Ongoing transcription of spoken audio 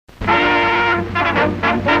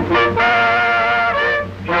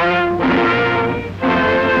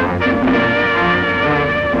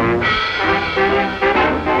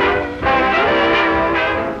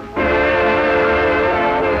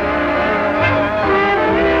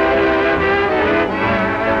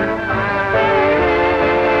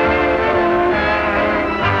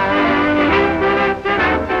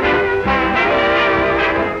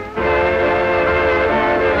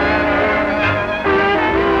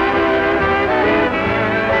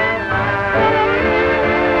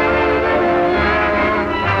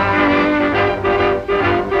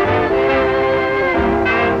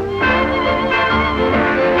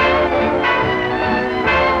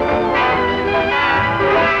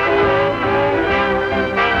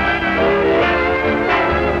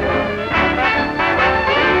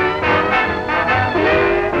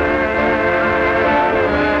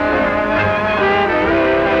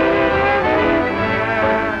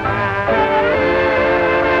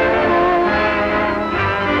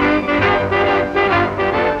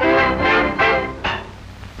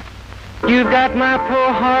got my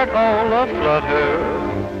poor heart all aflutter,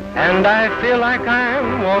 and I feel like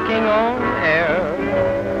I'm walking on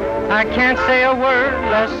air. I can't say a word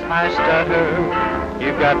lest I stutter.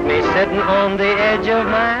 You've got me sitting on the edge of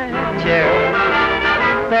my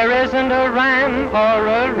chair. There isn't a rhyme or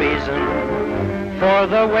a reason for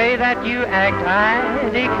the way that you act, I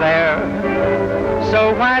declare.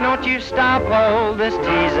 So why don't you stop all this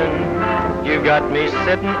teasing? You've got me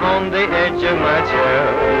sitting on the edge of my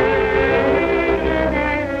chair.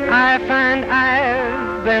 I find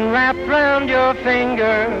I've been wrapped round your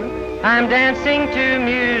finger. I'm dancing to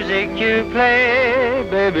music you play,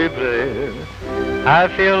 baby, play. I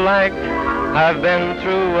feel like I've been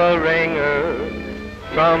through a ringer.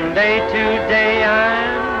 From day to day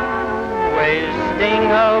I'm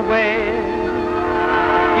wasting away.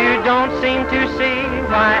 You don't seem to see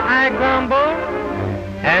why I grumble,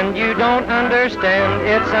 and you don't understand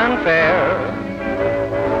it's unfair.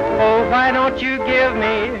 Oh, why don't you give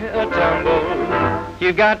me a tumble?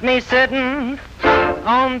 You got me sitting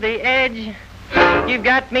on the edge. You've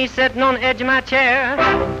got me sitting on the edge of my chair.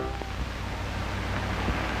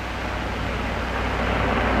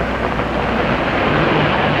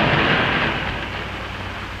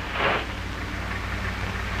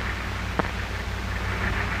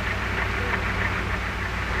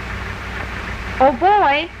 Oh,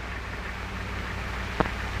 boy.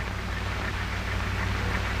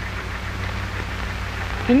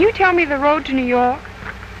 Can you tell me the road to New York?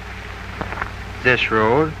 This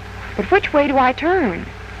road? But which way do I turn?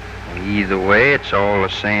 Either way, it's all the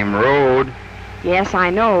same road. Yes, I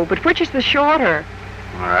know, but which is the shorter?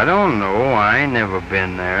 I don't know. I ain't never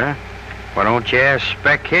been there. Why don't you ask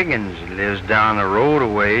Spec Higgins? He lives down the road a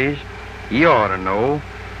ways. He ought to know.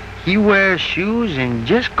 He wears shoes and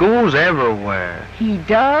just goes everywhere. He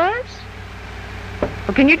does?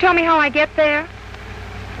 Well, can you tell me how I get there?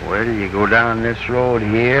 Well, you go down this road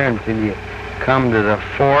here until you come to the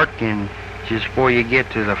fork, and just before you get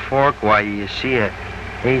to the fork, why, you see a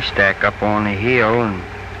haystack up on the hill, and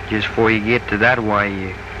just before you get to that, why,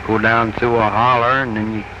 you go down through a holler, and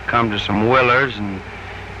then you come to some willers, and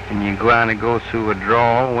you go through a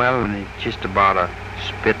draw. Well, and it's just about a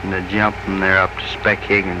spit and a jump from there up to Spec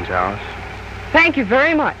Higgins' house. Thank you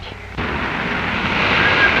very much.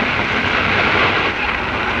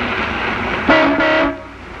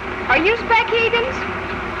 Are you Spec Higgins?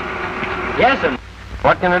 Yes, and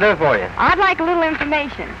what can I do for you? I'd like a little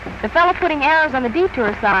information. The fellow putting arrows on the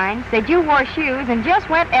detour sign said you wore shoes and just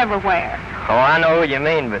went everywhere. Oh, I know who you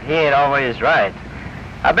mean, but he ain't always right.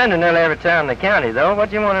 I've been to nearly every town in the county, though. What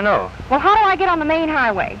do you want to know? Well, how do I get on the main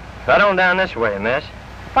highway? Right on down this way, miss.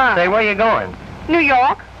 Fine. Say, where you going? New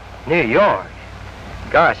York. New York?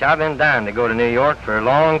 Gosh, I've been dying to go to New York for a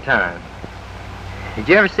long time. Did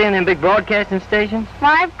you ever see them big broadcasting stations?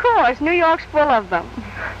 Why, of course. New York's full of them.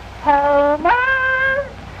 Homer!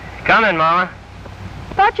 Coming, Mama.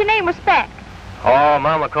 Thought your name was Spec. Oh,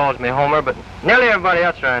 Mama calls me Homer, but nearly everybody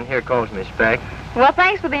else around here calls me Spec. Well,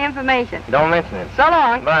 thanks for the information. Don't mention it. So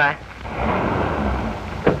long. Bye.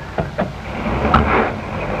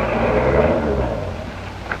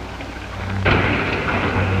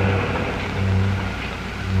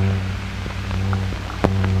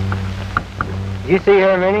 You see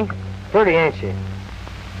her, Minnie? Pretty, ain't she?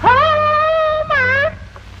 Homer!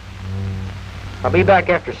 I'll be back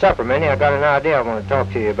after supper, Minnie. I got an idea I want to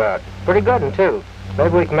talk to you about. Pretty good one, too. Maybe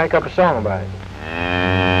we can make up a song about it.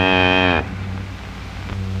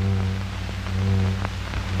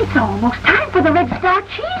 It's almost time for the Red Star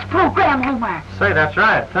Cheese program, Homer. Say, that's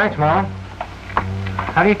right. Thanks, Mom.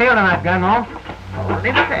 How do you feel tonight, Gun, Oh,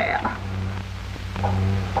 little fair.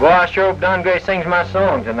 Boy, I sure hope Don Gray sings my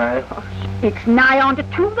song tonight. It's nigh on to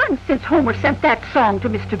 2 months since Homer sent that song to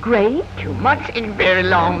Mr. Gray. 2 months ain't very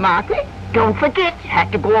long, Martha. Don't forget, you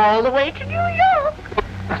had to go all the way to New York.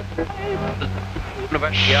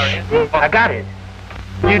 I got it.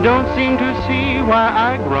 You don't seem to see why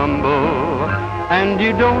I grumble, and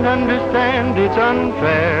you don't understand it's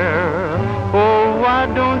unfair. Oh, why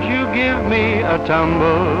don't you give me a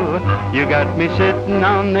tumble? You got me sitting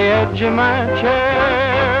on the edge of my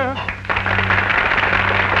chair.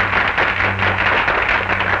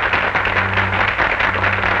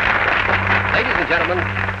 Ladies and gentlemen,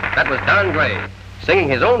 that was Don Gray, singing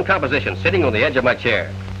his own composition, Sitting on the Edge of My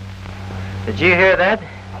Chair. Did you hear that?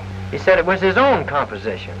 He said it was his own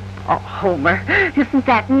composition. Oh, Homer, isn't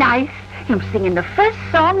that nice? Him singing the first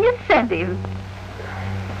song you sent him.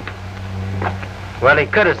 Well, he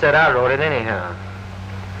could have said I wrote it anyhow.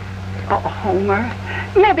 Oh, Homer,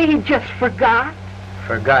 maybe he just forgot.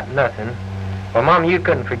 Forgot nothing. Well, Mom, you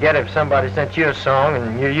couldn't forget if somebody sent you a song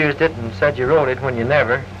and you used it and said you wrote it when you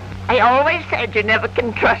never. I always said you never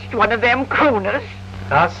can trust one of them crooners.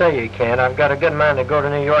 I'll say you can't. I've got a good mind to go to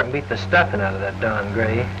New York and beat the stuffing out of that Don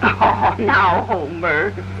Gray. Oh, now,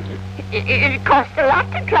 Homer. It costs a lot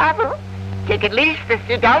to travel. Take at least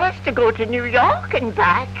 $50 to go to New York and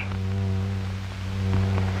back.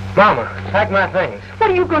 Mama, pack my things. What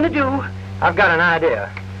are you going to do? I've got an idea.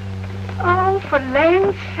 Oh, for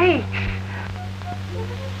land's sakes.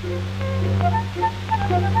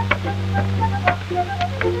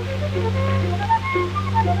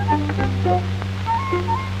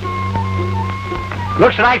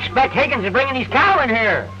 Looks like Spec Higgins is bringing his cow in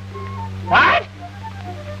here. What?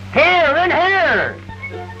 Here, in here.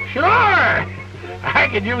 Sure. I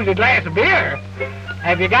could use a glass of beer.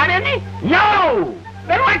 Have you got any? No!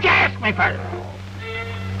 Then what'd you ask me for?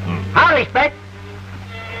 Howdy, Spec.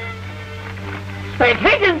 Spec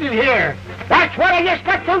Higgins is here. That's what I just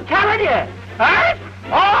got through telling you. Huh?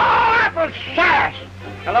 Oh, apple sash.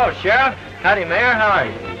 Hello, Sheriff. Howdy, Mayor. How are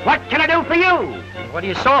you? What can I do for you? What are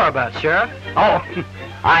you sore about, Sheriff? Oh,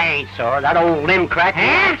 I ain't sore. That old limb crack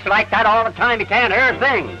acts like that all the time. He can't hear a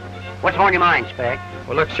thing. What's on your mind, Spec?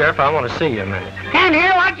 Well, look, Sheriff, I want to see you a minute. Can't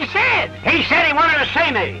hear what you said. He said he wanted to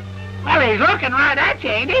see me. Well, he's looking right at you,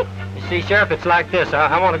 ain't he? You see, Sheriff, it's like this.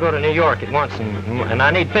 I want to go to New York at once, and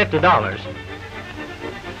I need $50.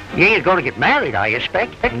 You ain't going to get married, are you, Spec?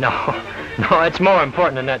 No, it's more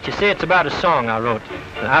important than that. You see, it's about a song I wrote.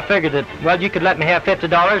 I figured that, well, you could let me have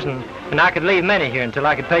 $50, and I could leave Minnie here until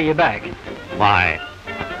I could pay you back. Why,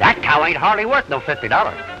 that cow ain't hardly worth no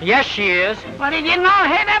 $50. Yes, she is. What are you getting all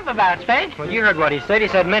head up about, Spec? Well, you heard what he said. He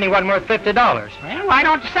said Minnie wasn't worth $50. Well, why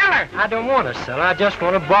don't you sell her? I don't want to sell her. I just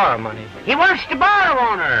want to borrow money. He wants to borrow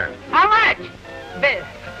on her. How much?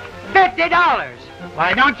 $50.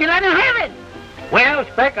 Why don't you let him have it? Well,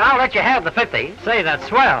 Spec, I'll let you have the 50. Say, that's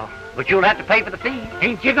swell. But you'll have to pay for the fee.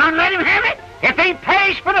 Ain't you gonna let him have it? If he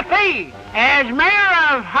pays for the fee. As mayor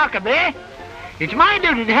of Huckabee, it's my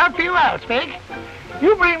duty to help you out, Spec.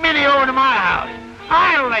 You bring Minnie over to my house.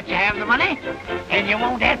 I'll let you have the money, and you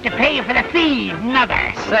won't have to pay for the fee,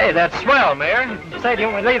 neither. Say, that's swell, Mayor. Say, do you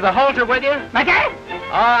want me to leave the halter with you? Like that?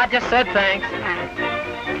 Oh, I just said thanks.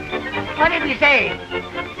 What did he say?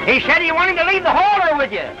 He said he wanted to leave the halter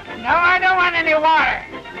with you. No, I don't want any water.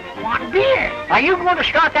 I want beer. Are you going to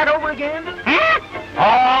start that over again? Huh?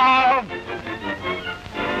 Oh.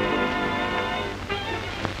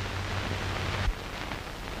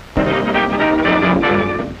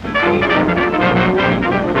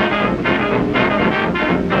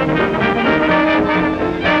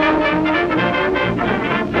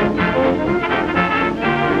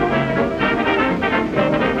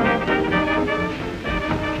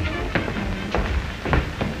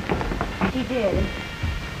 He did.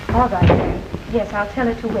 All right, then. Yes, I'll tell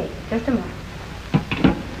her to wait. Just a moment.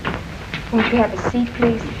 Won't you have a seat,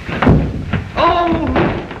 please? Oh!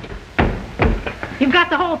 You've got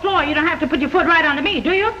the whole floor. You don't have to put your foot right onto me,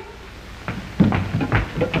 do you?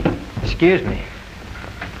 Excuse me.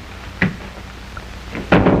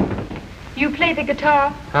 You play the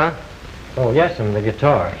guitar? Huh? Oh, yes, I'm the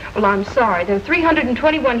guitar. Well, I'm sorry. There are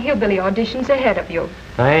 321 hillbilly auditions ahead of you.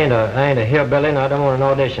 I ain't a hillbilly, and I don't want an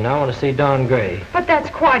audition. I want to see Don Gray. But that's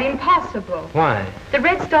quite impossible. Why? The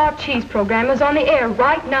Red Star Cheese program is on the air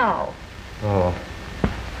right now. Oh.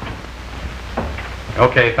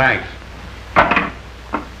 Okay, thanks.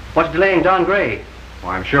 What's delaying Don Gray?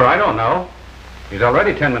 Well, I'm sure I don't know. He's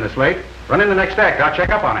already 10 minutes late. Run in the next act. I'll check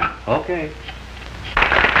up on him. Okay.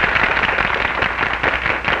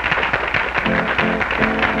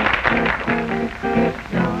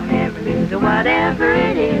 Don't ever lose whatever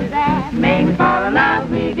it is that makes me fall in love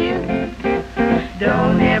with you.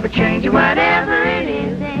 Don't ever change whatever it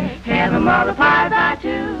is, have them multiplied by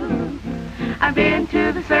 2. I've been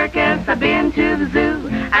to the circus, I've been to the zoo.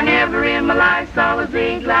 I never in my life saw a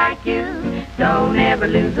zig like you. Don't ever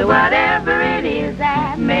lose whatever it is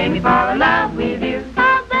that made me fall in love with you.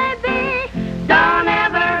 Oh, baby, don't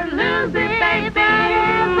ever lose it, baby.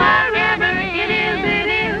 Whatever it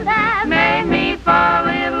is that made me fall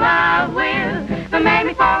in love with. That made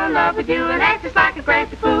me fall in love with you and act just like a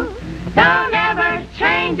crazy fool. Don't ever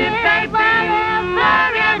change it, baby.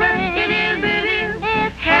 Whatever it is,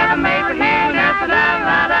 heaven made for hand after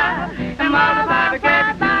la-la-la. And multiply the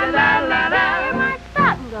crazy fool, la-la-la.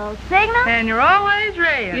 Stop and go, signal. And you're always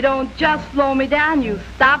ready. You don't just slow me down, you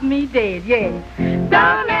stop me dead, yeah.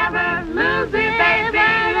 Don't ever lose it, baby.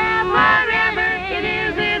 Whatever it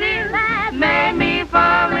is that made me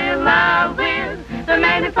fall in love with. That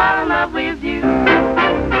made me fall in love with you.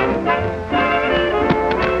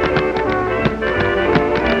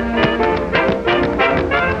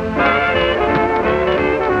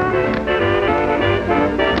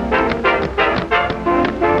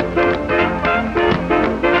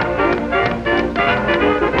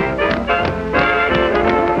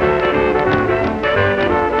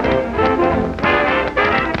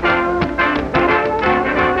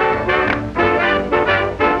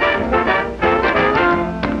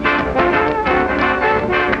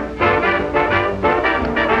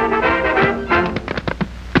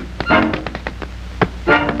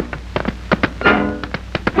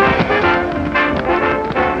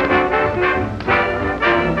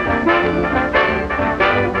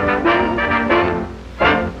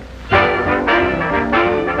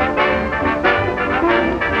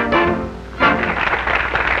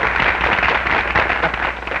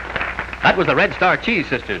 That was the Red Star Cheese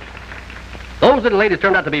Sisters. Those little ladies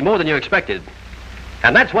turned out to be more than you expected.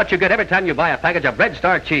 And that's what you get every time you buy a package of Red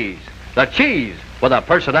Star cheese. The cheese with a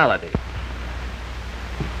personality.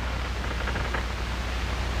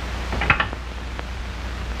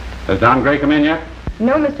 Has Don Gray come in yet?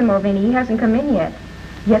 No, Mr. Mulvaney, he hasn't come in yet.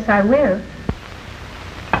 Yes, I will.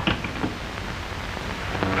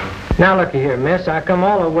 Now, looky here, miss. I come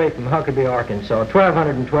all the way from Huckabee, Arkansas,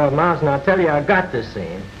 1,212 miles, and I tell you, I got this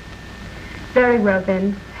scene. Very well,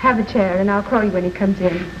 then. Have a chair, and I'll call you when he comes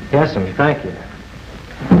in. Yes, ma'am. Thank you.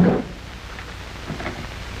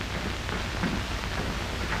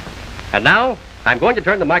 And now, I'm going to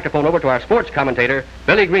turn the microphone over to our sports commentator,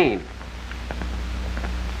 Billy Green.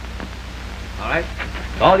 All right,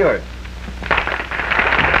 it's all yours.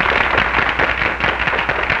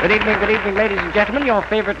 Good evening, ladies and gentlemen. Your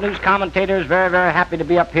favorite news commentator is very, very happy to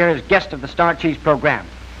be up here as guest of the Star Cheese program.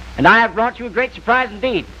 And I have brought you a great surprise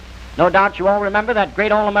indeed. No doubt you all remember that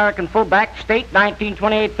great All-American fullback, State,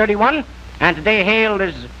 1928-31, and today hailed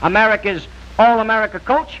as America's All-America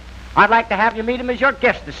coach. I'd like to have you meet him as your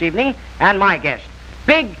guest this evening, and my guest,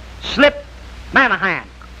 Big Slip Manahan.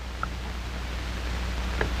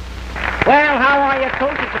 Well, how are you,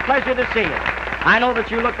 Coach? It's a pleasure to see you. I know that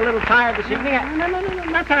you look a little tired this evening. No,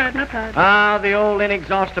 not tired. Ah, the old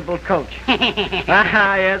inexhaustible Coach.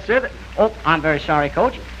 Yes, sir. Oh, I'm very sorry,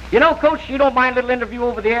 Coach. You know, Coach, you don't mind a little interview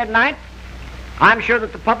over the air tonight? I'm sure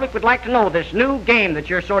that the public would like to know this new game that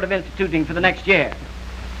you're sort of instituting for the next year.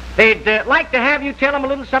 They'd like to have you tell them a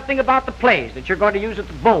little something about the plays that you're going to use at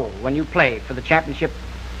the bowl when you play for the championship.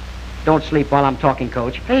 Don't sleep while I'm talking,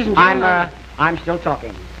 Coach. I'm still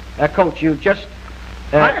talking. Coach, you just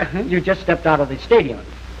stepped out of the stadium.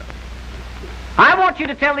 I want you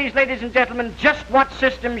to tell these ladies and gentlemen just what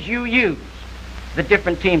systems you use, the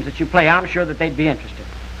different teams that you play. I'm sure that they'd be interested.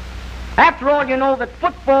 After all, you know that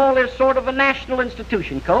football is sort of a national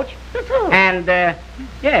institution, Coach. And,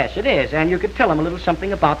 yes, it is. And you could tell them a little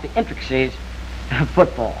something about the intricacies of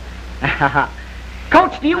football.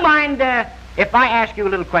 Coach, do you mind if I ask you a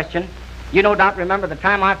little question? You no doubt remember the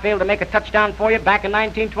time I failed to make a touchdown for you back in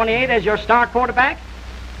 1928 as your star quarterback?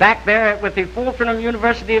 Back there with the Fulton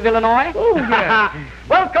University of Illinois? Oh, yeah.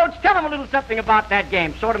 Well, Coach, tell them a little something about that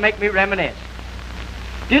game. Sort of make me reminisce.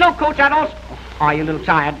 Do you know, Coach, I'd also... Are you a little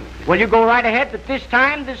tired? Well, you go right ahead, but this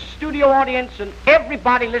time the studio audience and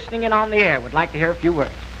everybody listening in on the air would like to hear a few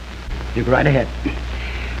words. You go right ahead.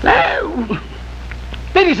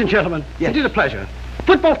 Ladies and gentlemen, Yes. it is a pleasure.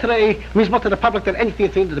 Football today means more to the public than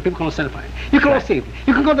anything that the people call centerfine. You can all see it.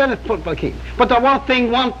 You can go down to the football game. But the one thing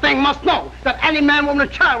must know, that any man, woman,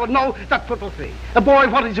 and child would know that football's free. A boy,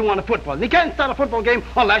 what does he want a football? And he can't start a football game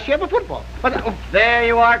unless you have a football. But, There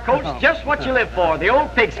you are, Coach. Just what you live for, the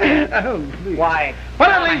old pigskin. Why?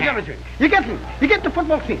 well, ladies and gentlemen, you get the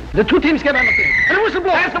football team. The two teams get on the field. And the whistle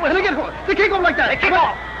blows. That's the whistle. And they get going. They kick off like that. They kick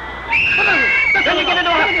off. Then you get into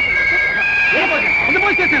a... And the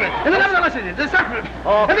boys get in it. And then everyone else is in it. They start with it.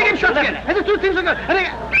 Oh, and they get shots listen. again. And the two teams are good. And they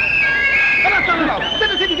get... And that's all it is. Then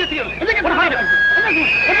the team gets together. And they get behind it. And that's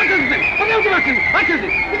what does the thing? What else do I see? I can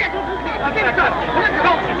see. They get... I get a shot. And then...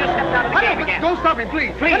 Coach, you just stepped out of the game again. Don't stop me,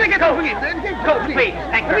 please. Please, And they get Coach. off again. And they get Coach, please.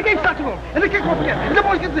 Thank you. And the game starts to go. And they kick off again. And the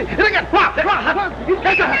boys get in. And they get... Rock. You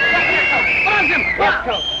catch up. What else him? Yes,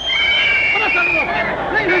 Coach. What else him?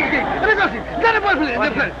 And they go see. Get a boy for it.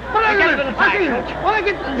 They play. What else Get a little I see. time, Coach. Well, I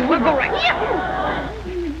get... We'll go right.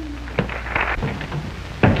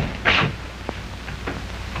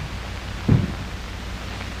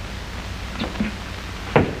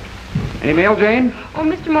 Any mail, Jane? Oh,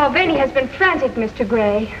 Mr. Mulvaney has been frantic, Mr.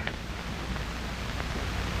 Gray.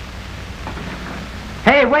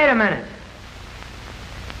 Hey, wait a minute.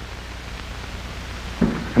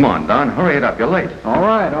 Come on, Don, hurry it up. You're late. All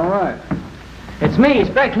right. It's me,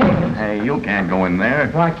 Spec Nichols. Hey, you can't go in there.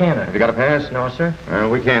 Why can't I? Have you got a pass? No, sir.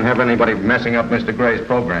 We can't have anybody messing up Mr. Gray's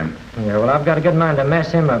program. Yeah, well, I've got a good mind to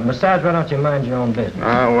mess him up. Besides, why don't you mind your own business?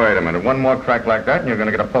 Now, wait a minute. One more crack like that, and you're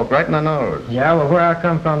going to get a poke right in the nose. Yeah, well, where I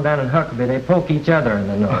come from down in Huckabee, they poke each other in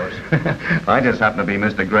the nose. I just happen to be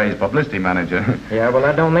Mr. Gray's publicity manager. Yeah, well,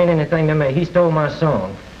 that don't mean anything to me. He stole my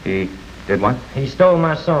song. He did what? He stole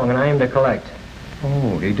my song, and I aim to collect.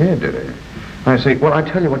 Oh, he did he? I see. Well, I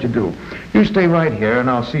tell you what you do. You stay right here, and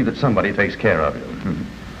I'll see that somebody takes care of you.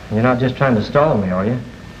 You're not just trying to stall me, are you?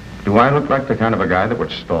 Do I look like the kind of a guy that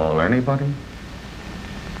would stall anybody?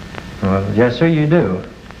 Well, yes, sir, you do.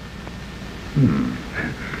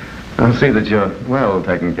 I'll see that you're well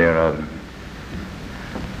taken care of.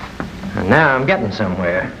 And now I'm getting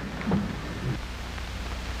somewhere.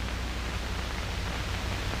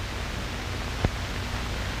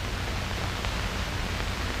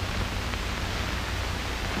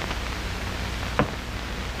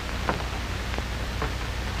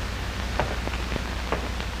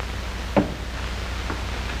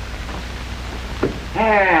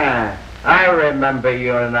 Yeah, I remember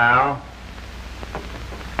you now.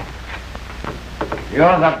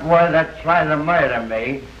 You're the boy that tried to murder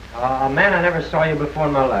me. Oh, man, I never saw you before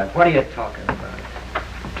in my life. What are you talking about?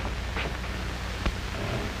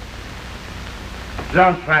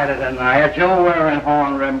 Don't try to deny it. You're wearing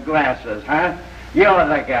horn-rimmed glasses, huh? You're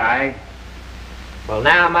the guy. Well,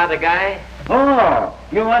 now am I the guy? Oh,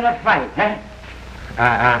 you want to fight, huh?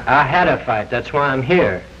 I had a fight. That's why I'm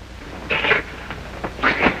here.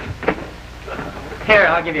 Here,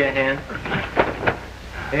 I'll give you a hand.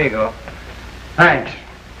 Here you go. Thanks.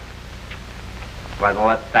 But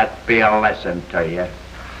let that be a lesson to you.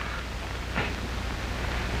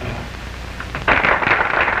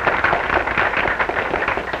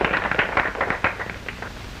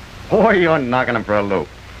 Boy, you're knocking him for a loop.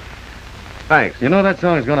 Thanks. You know that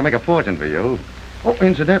song is going to make a fortune for you. Oh,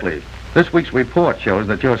 incidentally, this week's report shows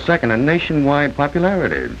that you're second in nationwide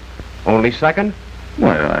popularity. Only second?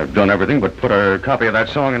 Well, I've done everything but put a copy of that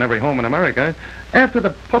song in every home in America. After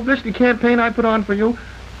the publicity campaign I put on for you,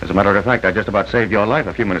 as a matter of fact, I just about saved your life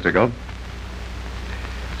a few minutes ago.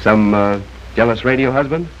 Some jealous radio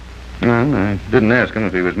husband? Well, I didn't ask him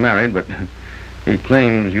if he was married, but he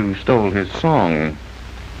claims you stole his song.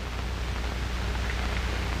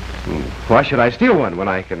 Why should I steal one when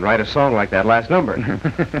I can write a song like that last number?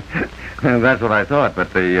 That's what I thought,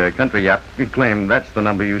 but the country yap claimed that's the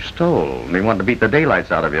number you stole, and he wanted to beat the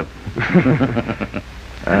daylights out of you.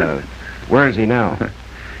 Where is he now?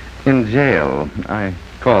 In jail. I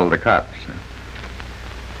called the cops.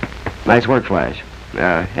 Nice work, Flash.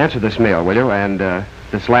 Answer this mail, will you? And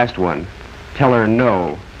this last one. Tell her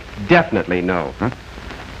no. Definitely no. Huh?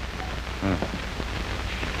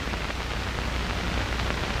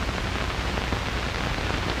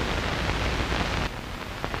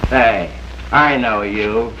 Hey, I know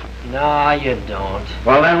you. No, you don't.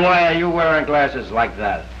 Well, then why are you wearing glasses like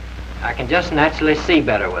that? I can just naturally see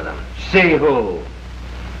better with them. See who?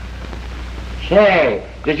 Say,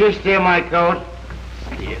 did you steal my coat?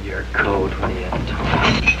 Steal your coat? What are you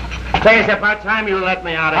talking about? Say, it's about time you let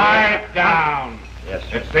me out of here. Pipe down. Yes,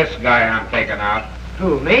 sir. It's this guy I'm taking out.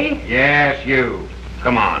 Who, me? Yes, you.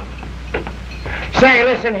 Come on. Say,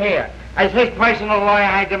 listen here. As his personal lawyer,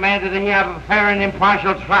 I demanded that he have a fair and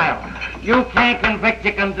impartial trial. You can't convict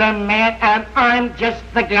a condemned man, and I'm just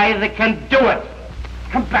the guy that can do it.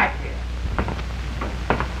 Come back here.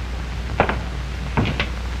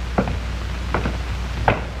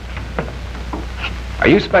 Are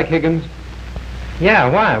you Spec Higgins? Yeah,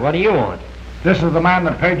 why? What do you want? This is the man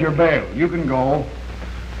that paid your bail. You can go.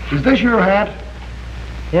 Is this your hat?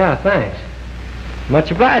 Yeah, thanks.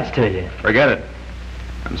 Much obliged to you. Forget it.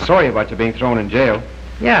 I'm sorry about you being thrown in jail.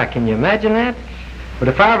 Yeah, can you imagine that? But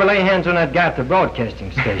if I ever lay hands on that guy at the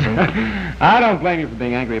broadcasting station... I don't blame you for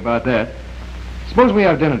being angry about that. Suppose we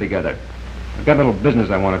have dinner together. I've got a little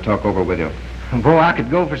business I want to talk over with you. Boy, I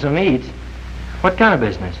could go for some eats. What kind of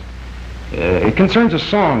business? It concerns a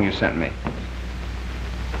song you sent me.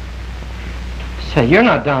 Say, you're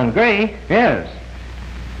not Don Gray. Yes.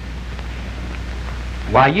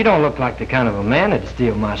 Why, you don't look like the kind of a man that'd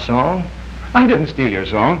steal my song. I didn't steal your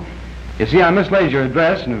song. You see, I mislaid your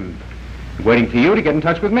address and I'm waiting for you to get in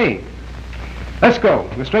touch with me. Let's go.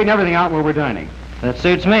 We'll straighten everything out where we're dining. That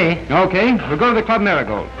suits me. Okay, we'll go to the Club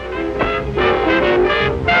Marigold.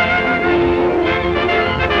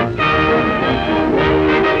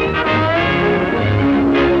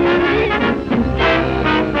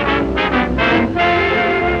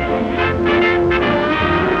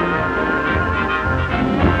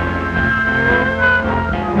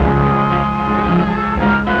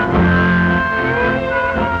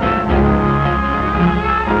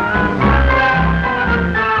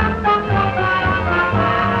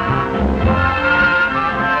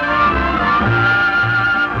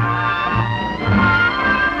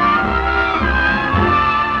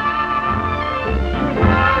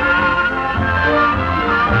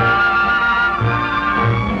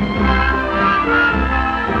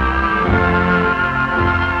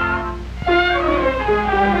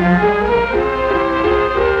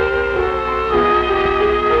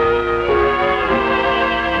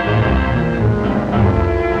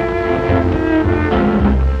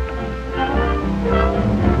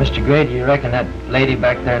 Mr. Gray, do you reckon that lady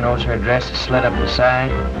back there knows her dress is slit up the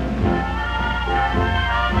side?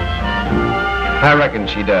 I reckon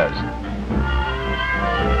she does.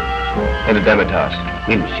 In a demitasse.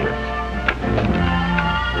 Oui, monsieur.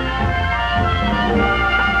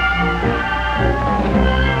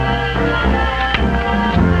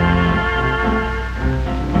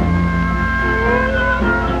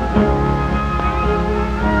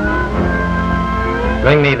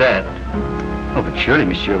 Bring me that. Oh, but surely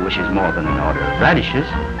monsieur wishes more than an order of radishes.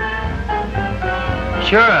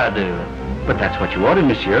 Sure I do. But that's what you ordered,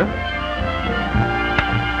 monsieur.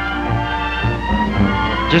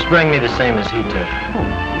 Just bring me the same as he took. Oh,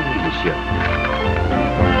 oui, monsieur.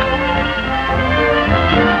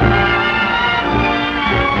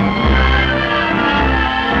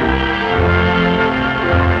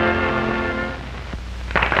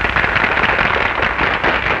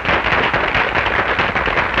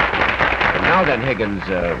 Now then, Higgins,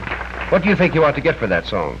 what do you think you ought to get for that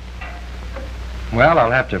song? Well,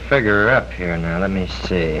 I'll have to figure her up here now. Let me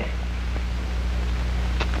see.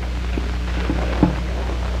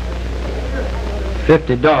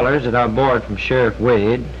 $50 that I borrowed from Sheriff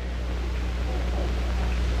Wade.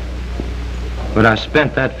 But I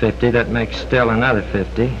spent that 50. That makes still another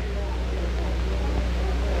 50.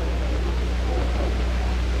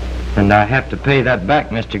 And I have to pay that back,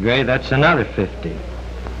 Mr. Gray. That's another 50.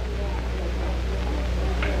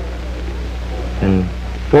 And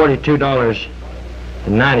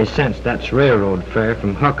 $42.90, that's railroad fare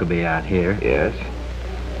from Huckabee out here. Yes.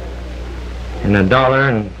 And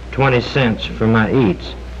 $1.20 for my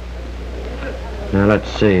eats. Now let's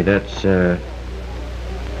see, that's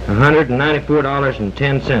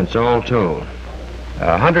 $194.10 all told.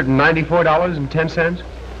 $194.10?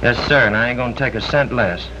 Yes, sir, and I ain't gonna take a cent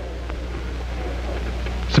less.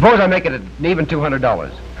 Suppose I make it an even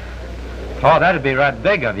 $200. Oh, that'd be right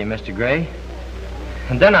big of you, Mr. Gray.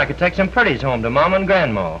 And then I could take some pretties home to Mama and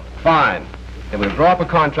Grandma. Fine. Then we'll draw up a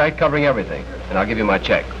contract covering everything, and I'll give you my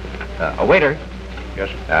check. A waiter. Yes,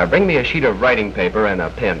 sir. Bring me a sheet of writing paper and a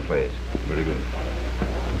pen, please. Very good.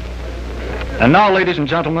 And now, ladies and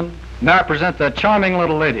gentlemen, may I present the charming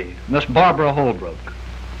little lady, Miss Barbara Holbrook.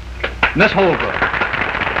 Miss Holbrook.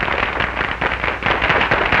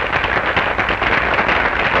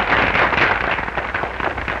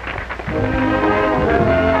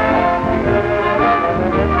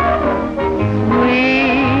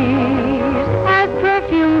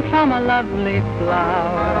 From a lovely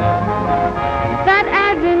flower that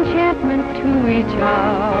adds enchantment to each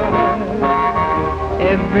hour.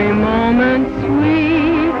 Every moment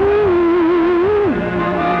sweet,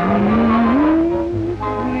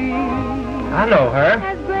 sweet. I know her.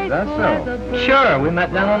 That's so. Sure, we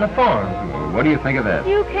met down on the farm. What do you think of that?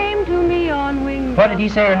 You came to me on wings. What did he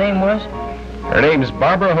say her name was? Her name's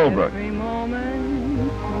Barbara Holbrook. Every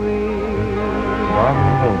moment sweet.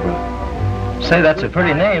 Barbara Holbrook. Say, that's a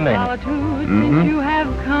pretty name, ain't it? Since you have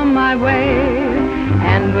come my way,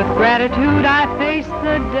 and with gratitude I face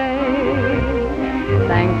the day,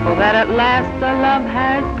 thankful that at last the love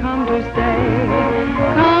has come to stay.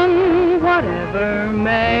 Come whatever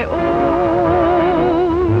may,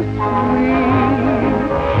 oh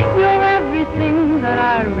sweet, you're everything that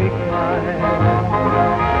I require.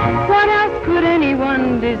 What else could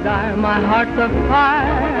anyone desire? My heart's a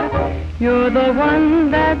fire. You're the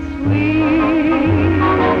one that's sweet.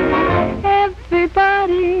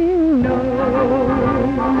 Everybody knows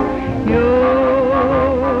you're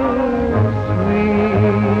sweet.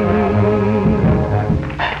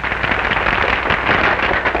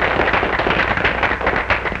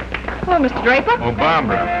 Hello, Mr. Draper. Oh,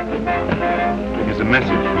 Barbara. Here's a message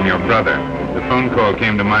from your brother. The phone call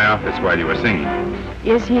came to my office while you were singing.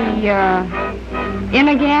 Is he, in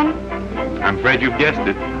again? I'm afraid you've guessed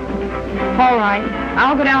it. All right.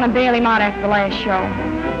 I'll go down and bail him out after the last show.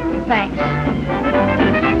 Thanks.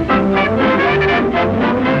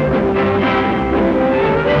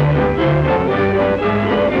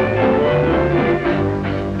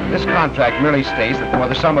 This contract merely states that for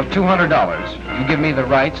the sum of $200, you give me the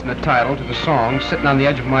rights and the title to the song sitting on the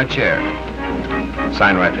edge of my chair.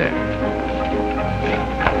 Sign right there.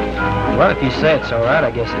 Well, if you say it's all right,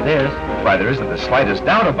 I guess it is. Why, there isn't the slightest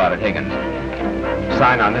doubt about it, Higgins.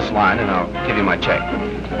 Sign on this line, and I'll give you my check.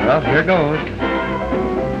 Well, here goes.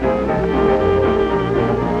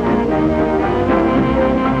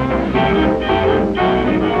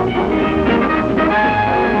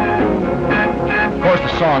 Of course, the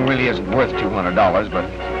song really isn't worth $200, but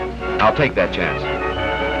I'll take that chance.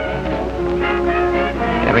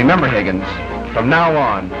 And remember, Higgins, from now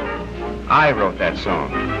on, I wrote that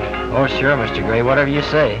song. Oh, sure, Mr. Gray, whatever you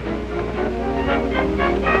say.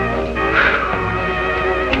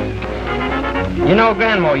 You know,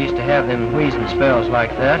 Grandma used to have them wheezing spells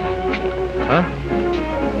like that. Huh?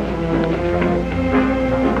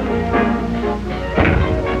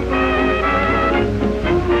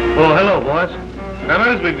 Oh, hello, boys.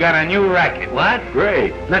 Fellas, we've got a new racket. What?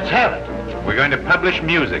 Great. Let's have it. We're going to publish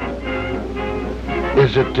music.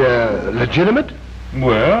 Is it legitimate?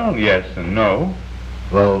 Well, yes and no.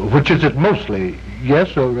 Well, which is it mostly?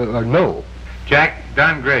 Yes or no? Jack,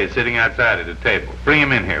 Don Gray's sitting outside at a table. Bring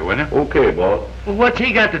him in here, will you? Okay, boss. Well, what's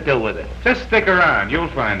he got to do with it? Just stick around. You'll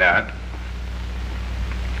find out.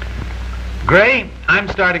 Gray, I'm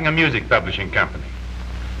starting a music publishing company.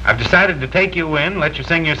 I've decided to take you in, let you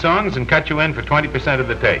sing your songs, and cut you in for 20% of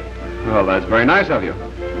the take. Well, that's very nice of you.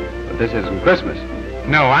 But this isn't Christmas.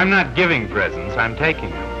 No, I'm not giving presents. I'm taking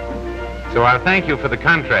them. So I'll thank you for the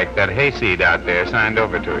contract that hayseed out there signed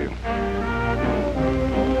over to you.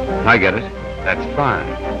 I get it. That's fine.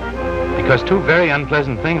 Because two very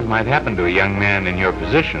unpleasant things might happen to a young man in your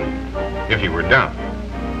position if he were dumb.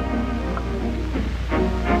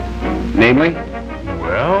 Namely?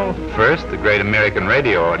 Well, first, the great American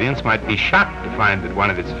radio audience might be shocked to find that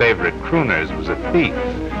one of its favorite crooners was a thief.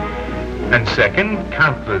 And second,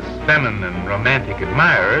 countless feminine romantic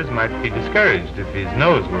admirers might be discouraged if his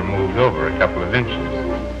nose were moved over a couple of inches.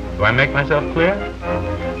 Do I make myself clear?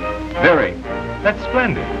 Very. That's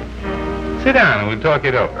splendid. Sit down and we'll talk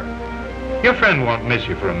it over. Your friend won't miss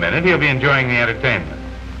you for a minute. He'll be enjoying the entertainment.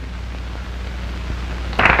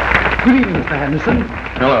 Good evening, Mr. Henderson.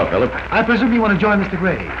 Hello, Philip. I presume you want to join Mr.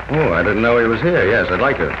 Gray. Oh, I didn't know he was here. Yes, I'd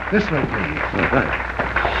like to. This way, please. Oh, thanks.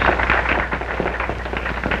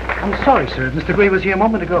 I'm sorry, sir. Mr. Gray was here a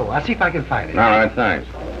moment ago. I'll see if I can find him. All right, thanks.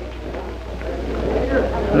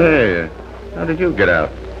 Hey, how did you get out?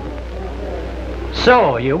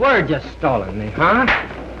 So, you were just stalling me, huh?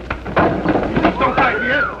 Don't fight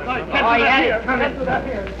here. Oh, yeah. Come in.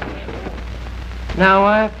 Now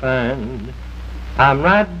I find I'm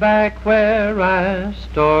right back where I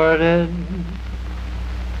started.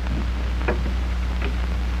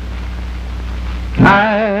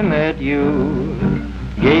 I met you,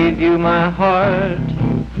 gave you my heart,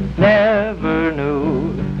 never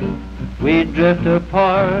knew we'd drift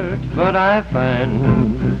apart, but I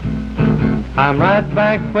find I'm right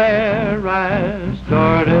back where I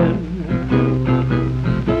started.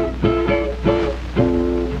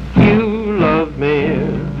 You loved me,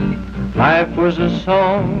 life was a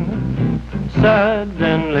song.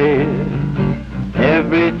 Suddenly,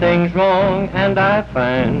 everything's wrong, and I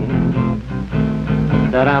find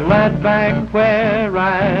that I'm right back where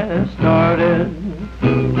I started.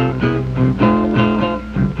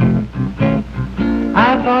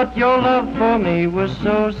 I thought your love for me was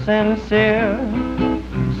so sincere,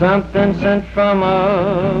 something sent from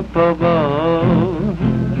up above.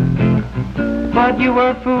 But you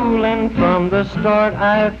were fooling from the start,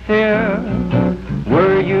 I fear.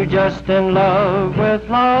 Were you just in love with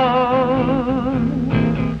love?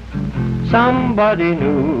 Somebody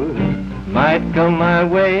new might come my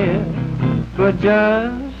way, but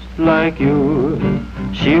just like you,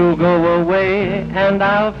 she'll go away, and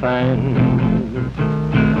I'll find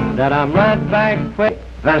that I'm right back where...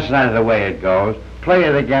 That's not the way it goes. Play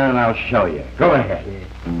it again and I'll show you. Go ahead.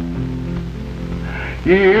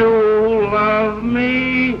 You love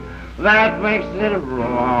me, that makes it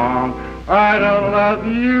wrong. I don't love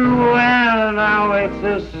you, and now it's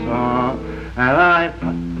a song. And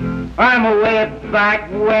I'm away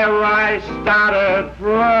back where I started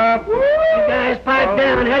from. You guys pipe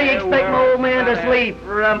down. How do you expect my old man to sleep?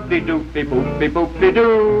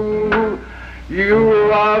 Rumpty-doopty-boopty-boopty-doo. You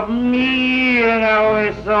love me, you know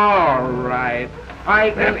it's all right.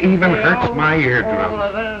 That even hurts my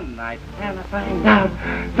eardrum. Right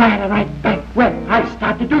back where I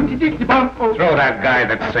started. Throw that guy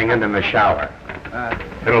that's singing in the shower.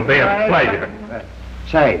 It'll be a pleasure.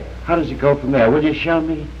 Say, how does it go from there? Will you show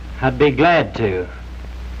me? I'd be glad to.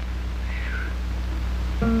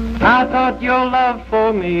 I thought your love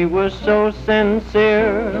for me was so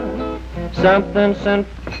sincere, something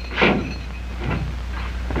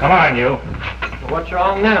Come on, you. What's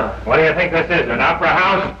wrong now? What do you think this is, an opera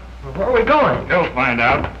house? Where are we going? You'll find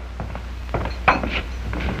out.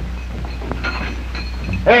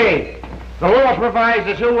 Hey, the law provides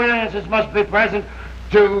that two witnesses must be present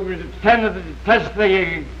to attend the test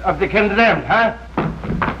of the condemned, huh?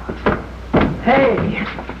 Hey,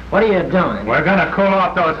 what are you doing? We're gonna cool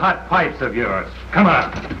off those hot pipes of yours. Come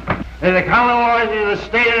on. In the common laws of the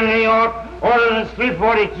state of New York, Ordinance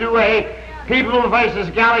 342A, People versus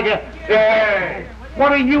Gallagher.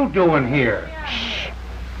 What are you doing here? Shh.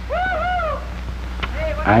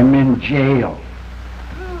 I'm in jail.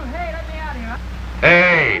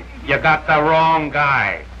 Hey, you got the wrong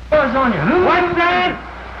guy. What's on you? What's that?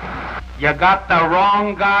 You got the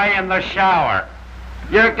wrong guy in the shower.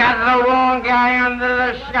 You got the wrong guy under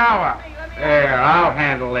the shower. Here, I'll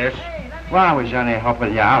handle this. Well, I was only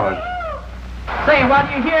helping you out. Say, why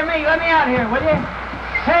do you hear me? Let me out of here, will you?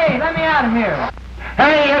 Hey, let me out of here.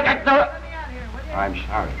 Hey, you got the... Let me out of here, will you? I'm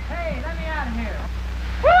sorry. Hey, let me out of here.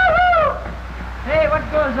 Woo-hoo! Hey, what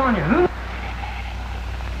goes on you?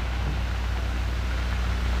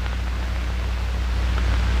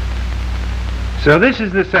 So this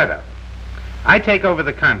is the setup. I take over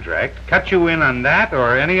the contract, cut you in on that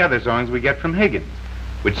or any other songs we get from Higgins,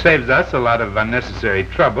 which saves us a lot of unnecessary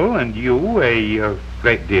trouble and you a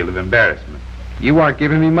great deal of embarrassment. You aren't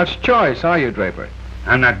giving me much choice, are you, Draper?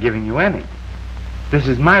 I'm not giving you any. This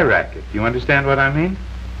is my racket. You understand what I mean?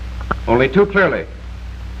 Only too clearly.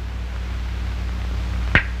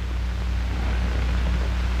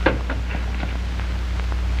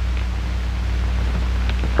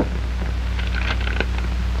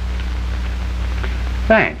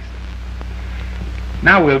 Thanks.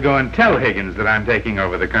 Now we'll go and tell Higgins that I'm taking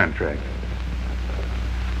over the contract.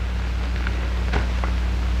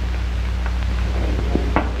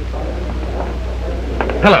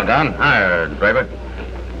 Hello, Don. Hi, Draper.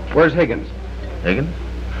 Where's Higgins? Higgins?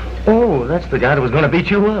 Oh, that's the guy that was going to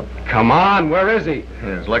beat you up. Come on, where is he?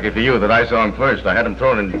 It's lucky for you that I saw him first. I had him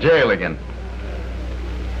thrown in jail again.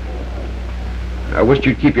 I wish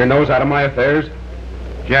you'd keep your nose out of my affairs.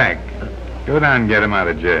 Jack, go down and get him out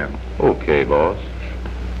of jail. Okay, boss.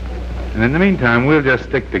 And in the meantime, we'll just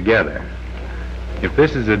stick together. If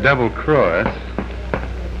this is a double cross...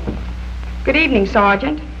 Good evening,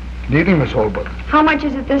 Sergeant. Good evening, Miss Holbrook. How much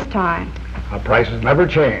is it this time? Our prices never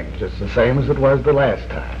change. It's the same as it was the last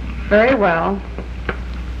time. Very well.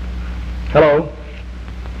 Hello.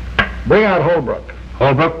 Bring out Holbrook.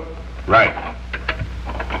 Holbrook? Right.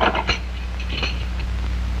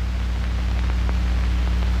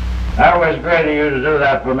 That was great of you to do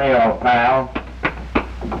that for me, old pal.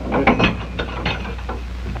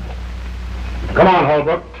 Come on,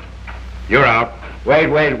 Holbrook. You're out.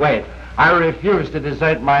 Wait. I refuse to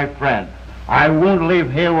desert my friend. I won't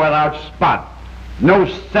leave here without Spot. No,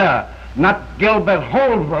 sir. Not Gilbert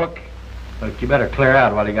Holbrook. Look, you better clear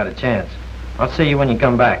out while you got a chance. I'll see you when you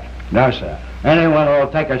come back. No, sir. Anyone who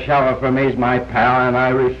will take a shower from me is my pal, and I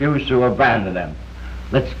refuse to abandon him.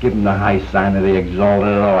 Let's give him the high sign of the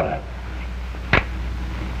exalted order.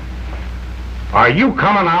 Are you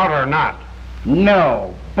coming out or not?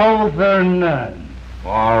 No, both or none.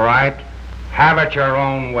 All right. Have it your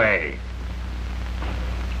own way.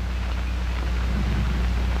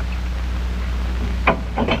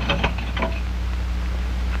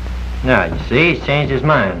 Now, you see, he's changed his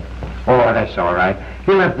mind. Oh, that's all right.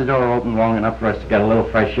 He left the door open long enough for us to get a little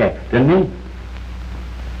fresh air, didn't he?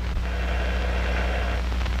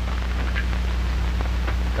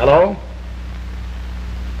 Hello?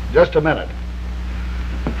 Just a minute.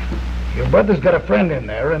 Your brother's got a friend in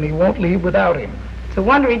there, and he won't leave without him. It's a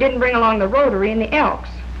wonder he didn't bring along the Rotary and the Elks.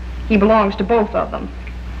 He belongs to both of them.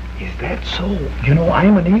 Is that so? You know,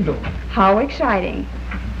 I'm an Eagle. How exciting.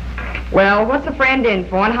 Well, what's the friend in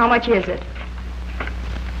for, and how much is it?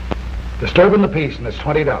 Disturbing the peace, and it's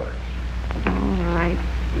 $20. All right.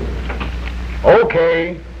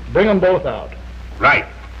 Okay. Bring them both out. Right.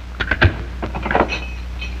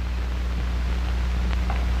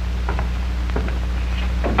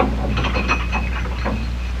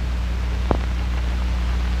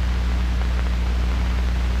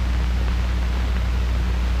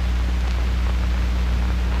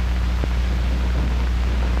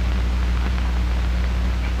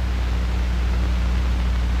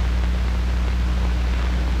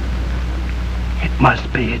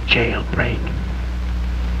 Must be a jailbreak.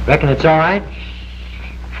 Reckon it's all right?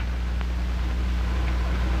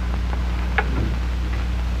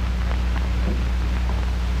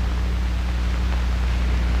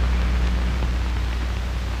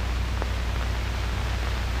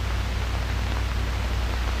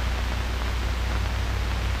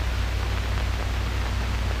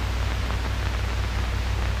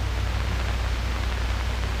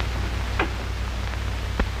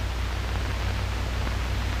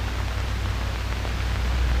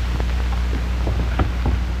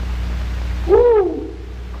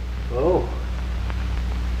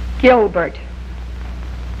 Gilbert.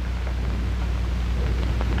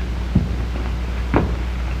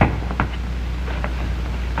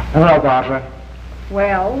 Hello, Barbara.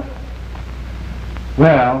 Well,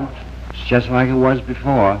 Well, it's just like it was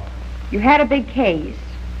before. you had a big case.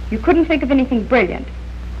 You couldn't think of anything brilliant.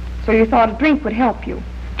 So you thought a drink would help you.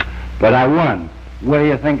 But I won. What do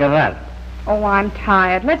you think of that? Oh, I'm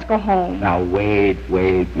tired. Let's go home. Now, wait.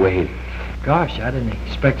 Gosh, I didn't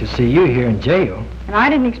expect to see you here in jail. And I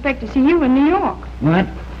didn't expect to see you in New York. What?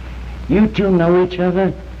 You two know each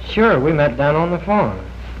other? Sure, we met down on the farm.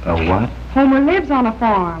 A what? Homer lives on a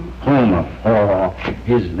farm. Homer. Oh,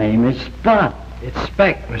 his name is Spot. It's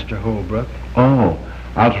Speck, Mr. Holbrook. Oh,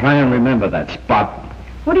 I'll try and remember that, Spot.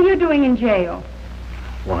 What are you doing in jail?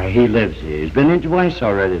 Why, he lives here. He's been in twice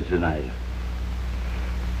already tonight.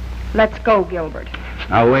 Let's go, Gilbert.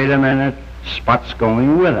 Now, wait a minute. Spot's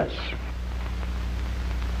going with us.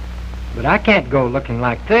 But I can't go looking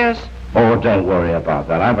like this. Oh, don't worry about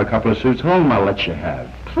that. I have a couple of suits home I'll let you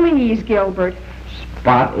have. Please, Gilbert.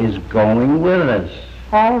 Spot is going with us.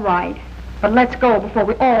 All right. But let's go before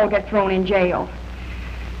we all get thrown in jail.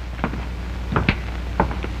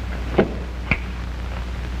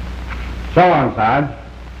 So long, Sarge.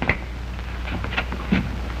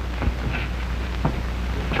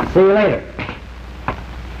 See you later.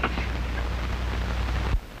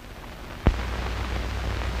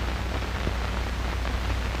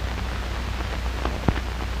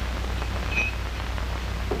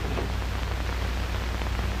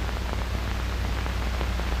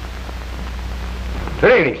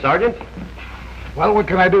 Good evening, Sergeant. Well, what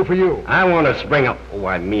can I do for you? I want to spring up... Oh,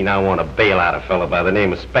 I want to bail out a fellow by the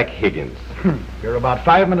name of Spec Higgins. You're about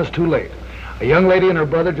 5 minutes too late. A young lady and her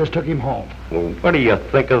brother just took him home. Well, what do you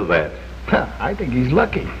think of that? I think he's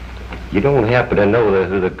lucky. You don't happen to know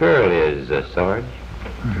who the girl is, Sarge?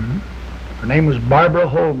 Mm-hmm. Her name was Barbara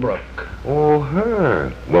Holbrook. Oh,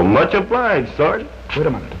 her. Well, much obliged, Sergeant. Wait a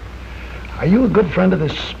minute. Are you a good friend of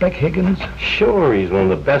this Spec Higgins? Sure, he's one of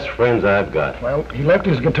the best friends I've got. Well, he left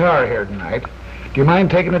his guitar here tonight. Do you mind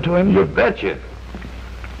taking it to him? You betcha.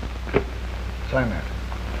 Sign that.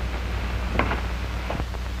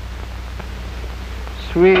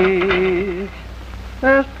 Sweet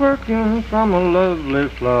as perfume from a lovely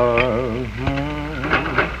flower,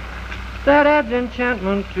 that adds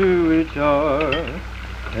enchantment to each heart,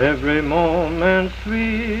 every moment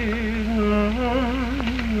sweet,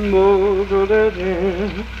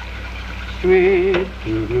 sweet,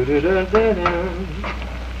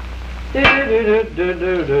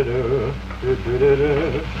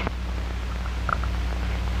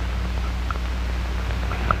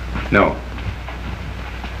 No.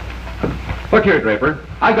 Look here, Draper.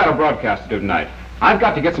 I've got a broadcast to do tonight. I've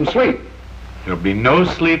got to get some sleep. There'll be no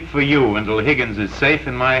sleep for you until Higgins is safe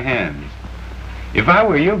in my hands. If I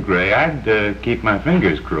were you, Gray, I'd keep my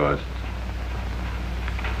fingers crossed.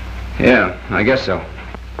 Yeah, I guess so.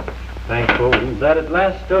 Thankful that at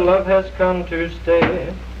last your love has come to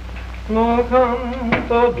stay. More come,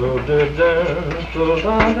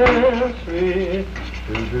 sweet.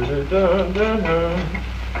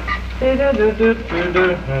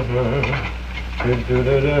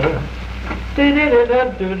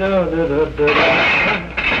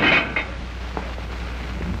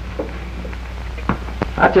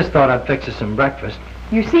 I just thought I'd fix us some breakfast.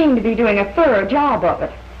 You seem to be doing a thorough job of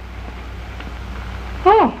it.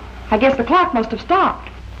 Oh, I guess the clock must have stopped.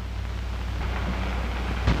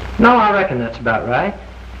 No, I reckon that's about right.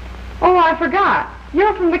 Oh, I forgot.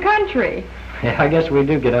 You're from the country. Yeah, I guess we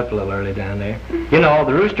do get up a little early down there. You know,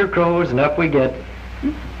 the rooster crows and up we get.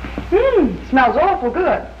 Smells awful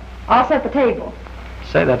good. I'll set the table.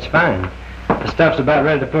 Say, that's fine. The stuff's about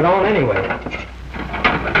ready to put on anyway.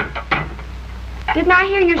 Didn't I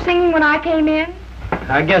hear you singing when I came in?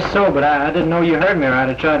 I guess so, but I didn't know you heard me right.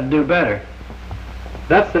 I tried to do better.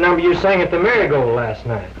 That's the number you sang at the Marigold last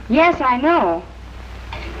night. Yes, I know.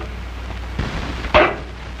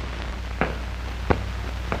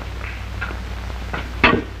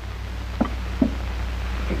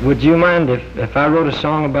 Would you mind if I wrote a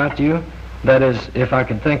song about you? That is, if I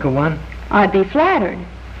could think of one? I'd be flattered.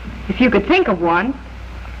 If you could think of one.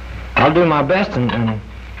 I'll do my best, and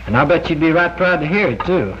I bet you'd be right proud to hear it,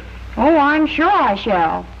 too. Oh, I'm sure I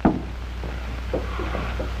shall.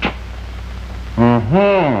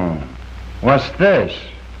 What's this?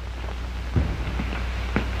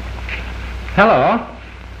 Hello.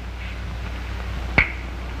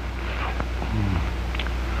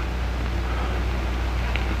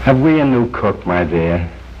 Have we a new cook, my dear?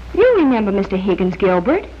 You remember Mr. Higgins,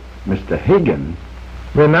 Gilbert? Mr. Higgins?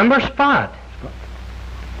 Remember Spot?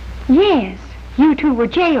 Yes. You two were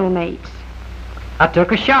jailmates. I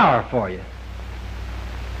took a shower for you.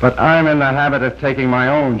 But I'm in the habit of taking my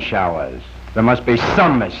own showers. There must be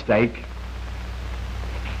some mistake.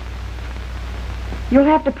 You'll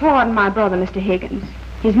have to pardon my brother, Mr. Higgins.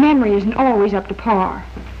 His memory isn't always up to par.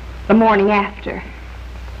 The morning after.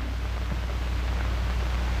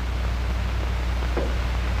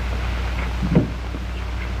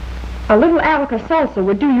 A little Alka-Seltzer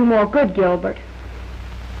would do you more good, Gilbert.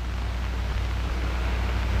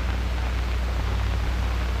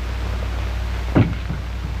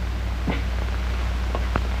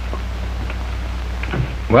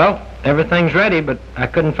 Well, everything's ready, but I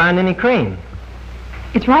couldn't find any cream.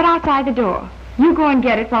 It's right outside the door. You go and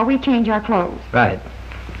get it while we change our clothes. Right.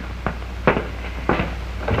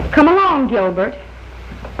 Come along, Gilbert.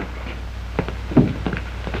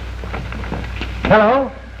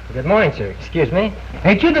 Hello. Good morning, sir. Excuse me.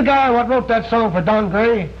 Ain't you the guy what wrote that song for Don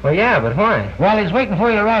Gray? Well, yeah, but why? Well, he's waiting for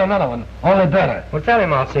you to write another one, only better. Well, tell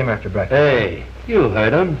him I'll see him after breakfast. Hey, you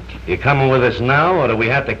heard him. You coming with us now, or do we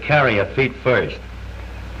have to carry your feet first?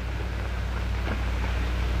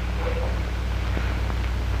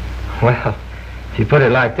 Well, if you put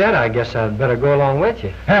it like that, I guess I'd better go along with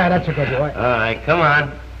you. Ah, that's a good boy. All right, come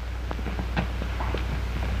on.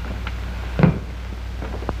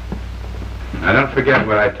 Now, don't forget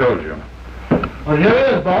what I told you. Well, here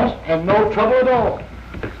he is, boss, and no trouble at all.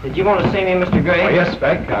 Did you want to see me, Mr. Gray? Oh, yes,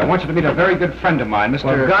 Spec. I want you to meet a very good friend of mine, Mr.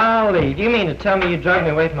 Well, golly, do you mean to tell me you drugged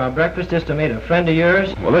me away from my breakfast just to meet a friend of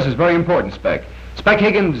yours? Well, this is very important, Spec. Spec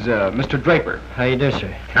Higgins, Mr. Draper. How you do, sir?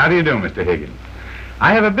 How do you do, Mr. Higgins?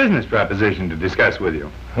 I have a business proposition to discuss with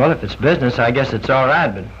you. Well, if it's business, I guess it's all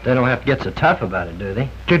right, but they don't have to get so tough about it, do they?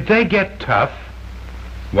 Did they get tough?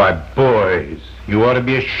 Why, boys, you ought to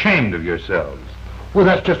be ashamed of yourselves. Well,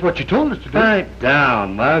 that's just what you told us to do. Pipe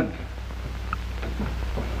down, Mug.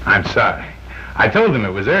 I'm sorry. I told them it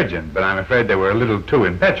was urgent, but I'm afraid they were a little too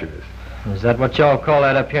impetuous. Is that what y'all call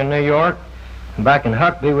that up here in New York? Back in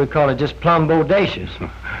Huckabee, we call it just plumb bodacious.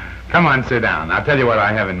 Come on, sit down. I'll tell you what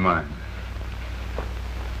I have in mind.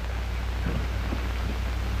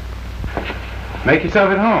 Make yourself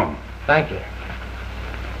at home. Thank you.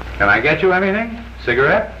 Can I get you anything?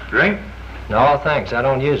 Cigarette? Drink? No, thanks. I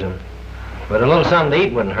don't use them. But a little something to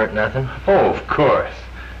eat wouldn't hurt nothing. Oh, of course.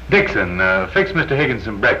 Dixon, fix Mr. Higgins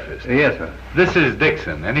some breakfast. Yes, sir. This is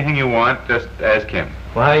Dixon. Anything you want, just ask him.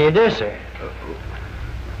 Well, how do you do, sir?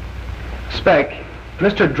 Spec,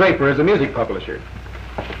 Mr. Draper is a music publisher.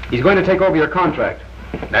 He's going to take over your contract.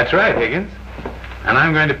 That's right, Higgins. And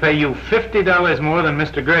I'm going to pay you $50 more than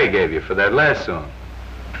Mr. Gray gave you for that last song.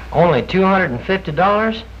 Only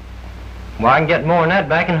 $250? Well, I can get more than that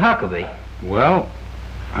back in Huckabee. Well,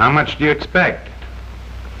 how much do you expect?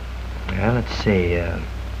 Well, let's see.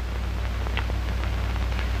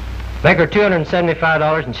 Make her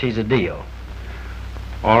 $275 and she's a deal.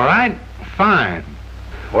 All right, fine.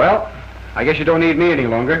 Well, I guess you don't need me any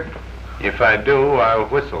longer. If I do, I'll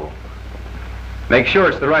whistle. Make sure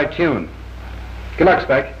it's the right tune. Good luck,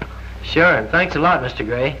 Spec. Sure, and thanks a lot, Mr.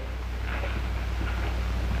 Gray.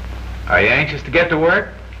 Are you anxious to get to work?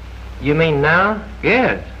 You mean now?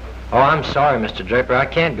 Yes. Oh, I'm sorry, Mr. Draper. I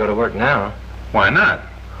can't go to work now. Why not?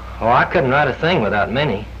 Oh, I couldn't write a thing without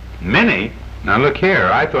Minnie. Minnie? Now look here,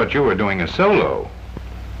 I thought you were doing a solo.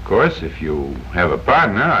 Of course, if you have a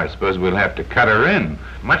partner, I suppose we'll have to cut her in.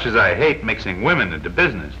 Much as I hate mixing women into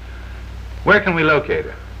business. Where can we locate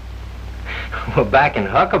her? Well, back in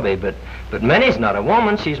Huckabee, but Minnie's not a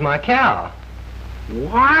woman. She's my cow.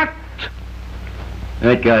 What?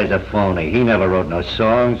 That guy's a phony. He never wrote no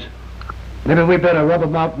songs. Maybe we better rub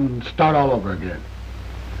him out and start all over again.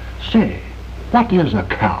 Say, what is a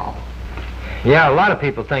cow? Yeah, a lot of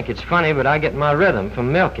people think it's funny, but I get my rhythm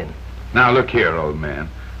from milking. Now look here, old man.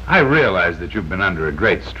 I realize that you've been under a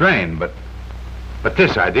great strain, but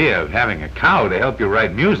this idea of having a cow to help you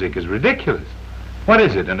write music is ridiculous. What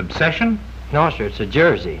is it, an obsession? No, sir, it's a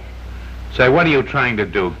Jersey. Say, what are you trying to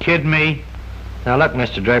do, kid me? Now, look,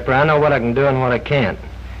 Mr. Draper, I know what I can do and what I can't.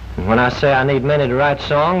 And when I say I need Minnie to write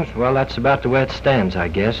songs, well, that's about the way it stands, I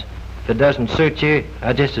guess. If it doesn't suit you,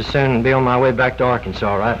 I'd just as soon be on my way back to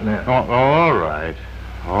Arkansas right now. Oh, all right.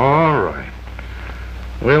 All right.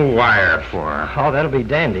 We'll wire for her. Oh, that'll be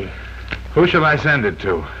dandy. Who shall I send it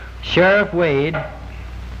to? Sheriff Wade,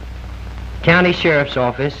 County Sheriff's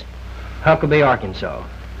Office, Huckabee, Arkansas.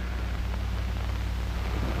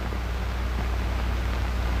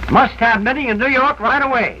 Must have Minnie in New York right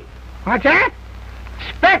away. What's that?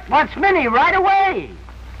 Spec wants Minnie right away.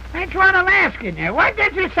 That's what I'm asking you. What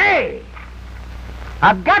did you say?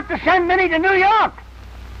 I've got to send Minnie to New York.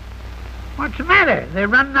 What's the matter? They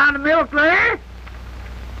running out of milk there?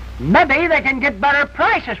 Maybe they can get better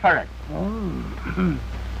prices for it. Oh.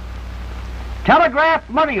 Telegraph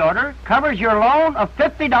money order covers your loan of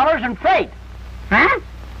 $50 in freight. Huh?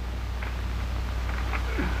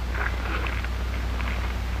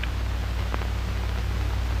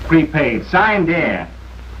 Prepaid, signed there.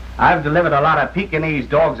 I've delivered a lot of Pekingese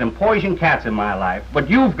dogs and poison cats in my life, but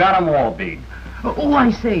you've got 'em all big. Oh,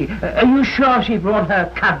 I say, are you sure she brought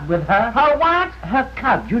her cub with her? Her what? Her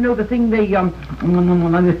cub. You know the thing they,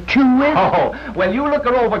 chew with? Oh, well, you look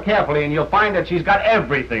her over carefully and you'll find that she's got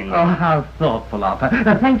everything. Oh, how thoughtful of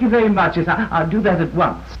her. Thank you very much. Yes, I'll do that at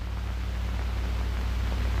once.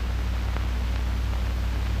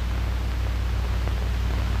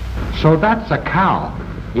 So that's a cow.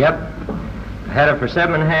 Yep. I had her for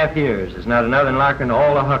 7.5 years. There's not another like her in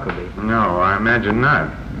all of Huckabee. No, I imagine not.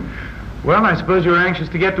 Well, I suppose you're anxious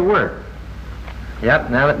to get to work. Yep,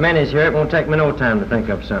 now that Manny's here, it won't take me no time to think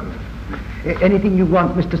up something. Anything you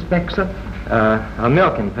want, Mr. Speck, sir? A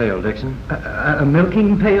milking pail, Dixon. A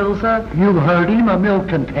milking pail, sir? You heard him, a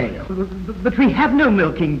milking pail. But we have no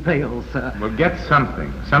milking pails, sir. Well, get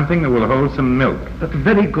something. Something that will hold some milk.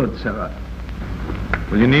 Very good, sir.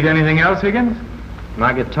 Will you need anything else, Higgins?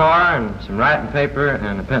 My guitar and some writing paper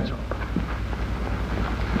and a pencil.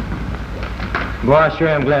 Boy, I sure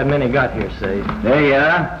am glad Minnie got here safe. There you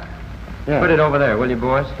are. Yeah. Put it over there, will you,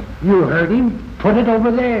 boys? You heard him. Put it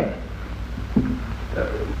over there.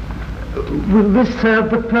 Will this serve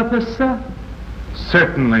the purpose, sir?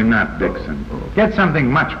 Certainly not, Dixon. Get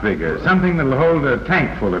something much bigger. Something that'll hold a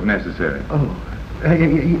tank full if necessary.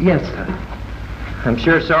 Yes, sir. I'm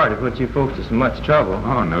sure sorry to put you folks to so much trouble.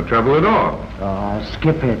 Oh, no trouble at all. Oh,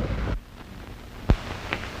 skip it.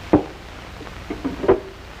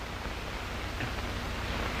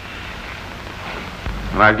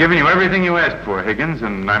 Well, I've given you everything you asked for, Higgins,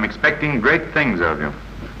 and I'm expecting great things of you.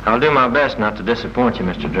 I'll do my best not to disappoint you,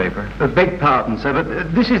 Mr. Draper. Beg pardon, sir,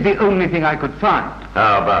 but this is the only thing I could find.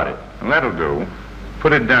 How about it? Well, that'll do.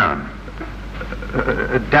 Put it down.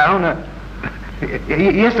 Down?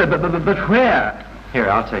 Yes, sir, but where? Here,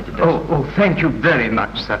 I'll take it, Dixon. Oh, thank you very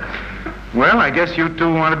much, sir. Well, I guess you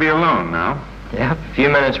two want to be alone now. Yeah, a few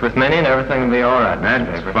minutes with Minnie and everything will be all right, Mr.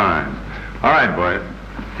 That's Draper. fine. All right, boys.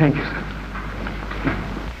 Thank you, sir.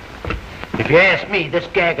 If you ask me, this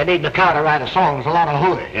gag of needing a cow to write a song is a lot of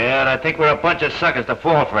hooey. Yeah, and I think we're a bunch of suckers to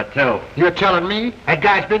fall for it, too. You're telling me? That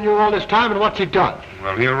guy's been here all this time, and what's he done?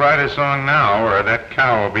 Well, he'll write a song now, or that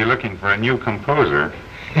cow will be looking for a new composer.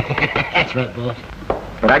 That's right, boss.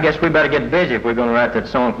 But I guess we better get busy if we're going to write that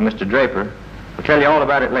song for Mr. Draper. We'll tell you all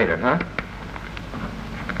about it later, huh?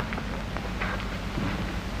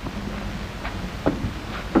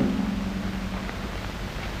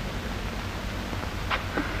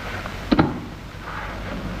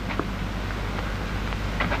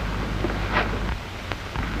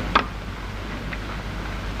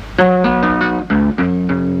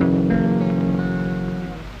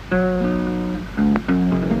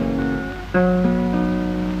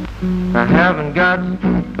 I haven't got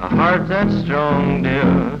a heart that's strong,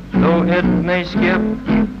 dear, though it may skip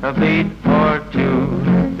a beat or two.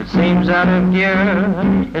 It seems out of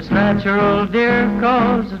gear, it's natural, dear,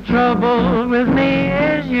 'cause the trouble with me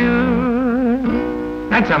is you.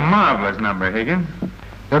 That's a marvelous number, Higgins.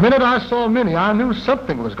 The minute I saw Minnie, I knew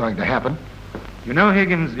something was going to happen. You know,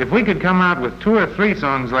 Higgins, if we could come out with 2 or 3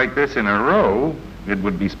 songs like this in a row, it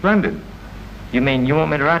would be splendid. You mean you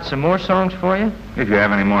want me to write some more songs for you? If you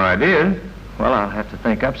have any more ideas. Well, I'll have to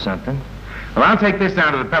think up something. Well, I'll take this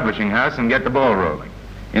down to the publishing house and get the ball rolling.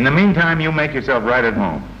 In the meantime, you make yourself right at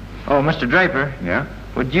home. Oh, Mr. Draper. Yeah?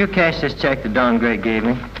 Would you cash this check that Don Gray gave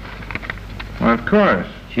me? Well, of course.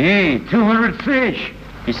 Gee, 200 fish.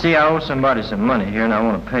 You see, I owe somebody some money here, and I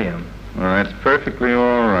want to pay him. Well, that's perfectly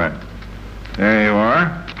all right. There you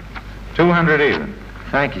are. 200 even.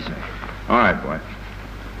 Thank you, sir. All right, boy.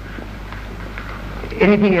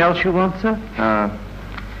 Anything else you want, sir?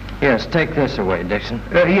 Yes, take this away, Dixon.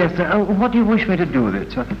 Yes, sir. What do you wish me to do with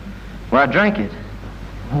it, sir? Well, I drank it.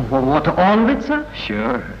 What, all of it, sir?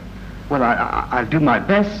 Sure. Well, I'll do my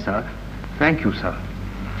best, sir. Thank you, sir.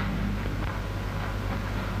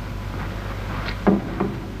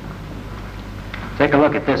 Take a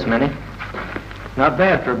look at this, Minnie. Not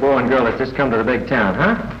bad for a boy and girl that's just come to the big town,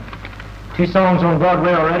 huh? 2 songs on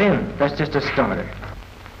Broadway already, and that's just a starter.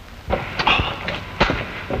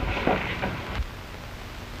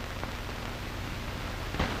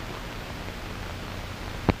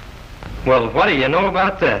 Well, what do you know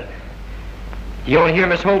about that? You want to hear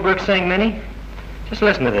Miss Holbrook sing, Minnie? Just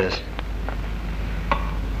listen to this.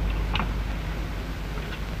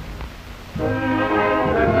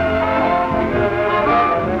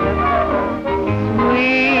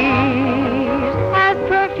 Sweet as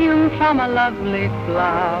perfume from a lovely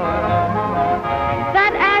flower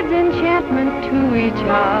that adds enchantment to each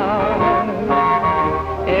hour.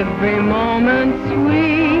 Every moment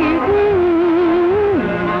sweet,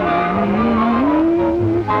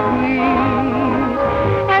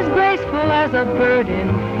 as graceful as a bird in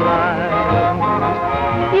flight.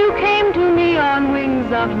 You came to me on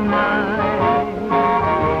wings of night.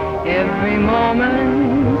 Every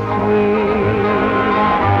moment sweet.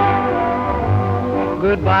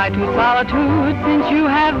 Goodbye to solitude, since you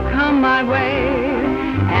have come my way.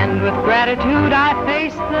 And with gratitude I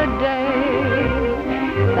face the day.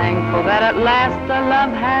 Thankful that at last the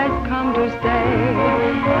love has come to stay.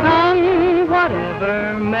 Come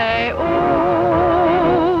whatever may,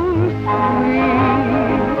 oh sweet,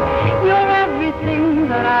 you're everything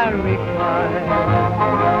that I require.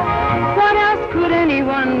 What else could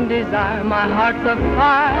desire, my heart's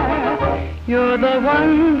afire. You're the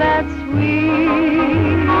one that's sweet.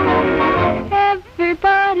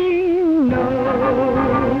 Everybody knows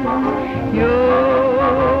you're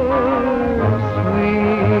sweet.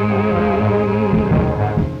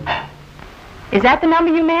 Is that the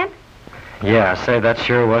number you meant? Yeah, say, that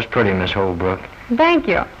sure was pretty, Miss Holbrook. Thank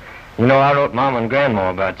you. You know, I wrote Mom and Grandma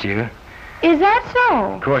about you. Is that so?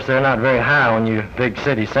 Of course, they're not very high on you big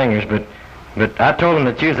city singers, but I told them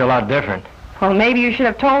that you's a lot different. Well, maybe you should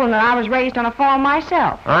have told them that I was raised on a farm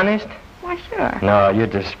myself. Honest? Why, sure. No, you're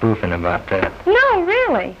just spoofing about that. No,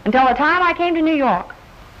 really. Until the time I came to New York.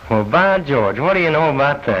 Well, by George, what do you know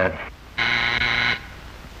about that?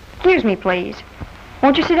 Excuse me, please.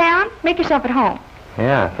 Won't you sit down? Make yourself at home.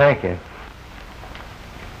 Yeah, thank you.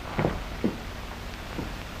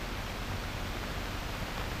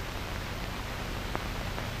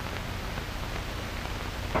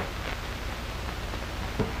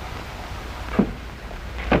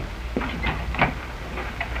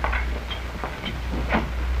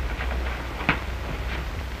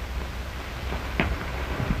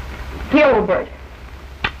 Gilbert.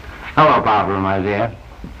 Hello, Barbara, my dear.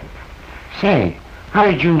 Say, how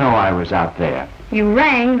did you know I was out there? You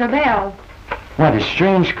rang the bell. What a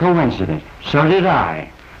strange coincidence. So did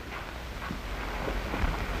I.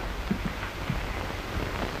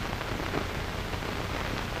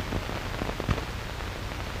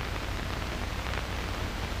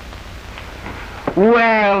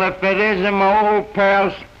 Well, if it isn't my old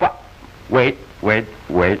pal Spot. Wait.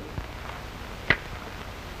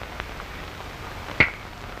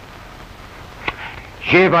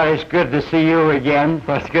 Gee, but it's good to see you again.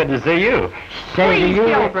 Well, it's good to see you. Say to Please, you.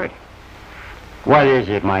 Gilbert. What is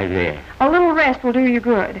it, my dear? A little rest will do you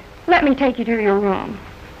good. Let me take you to your room.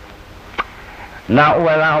 Not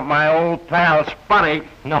without my old pal Spotty.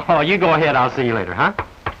 No, you go ahead. I'll see you later, huh?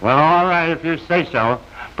 Well, all right, if you say so.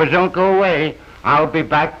 But don't go away. I'll be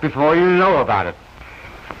back before you know about it.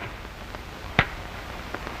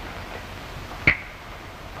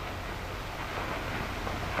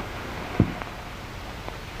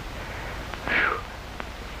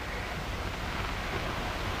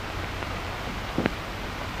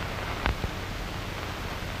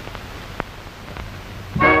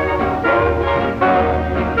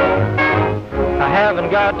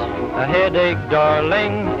 Got a headache,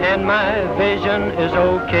 darling, and my vision is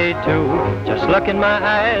okay too. Just look in my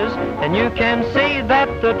eyes and you can see that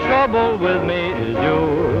the trouble with me is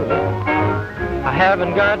you. I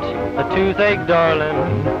haven't got a toothache,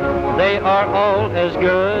 darling. They are all as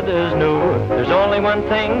good as new. There's only one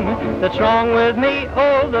thing that's wrong with me.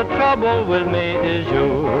 Oh, the trouble with me is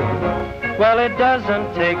you. Well, it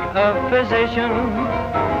doesn't take a physician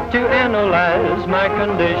to analyze my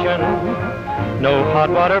condition. No hot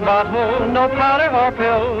water bottle, no powder or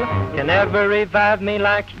pill can ever revive me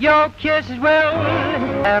like your kisses will.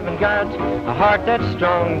 Haven't got a heart that's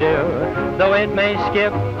strong, dear, though it may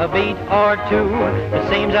skip a beat or two. It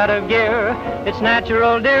seems out of gear, it's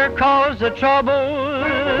natural, dear, 'cause the trouble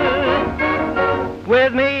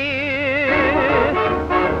with me,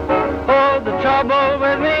 oh, the trouble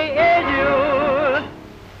with me is you.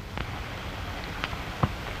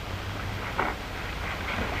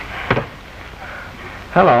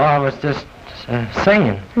 Hello, I was just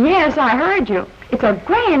singing. Yes, I heard you. It's a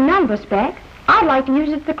grand number, Speck. I'd like to use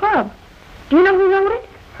it at the club. Do you know who wrote it?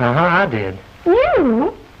 Uh-huh, I did.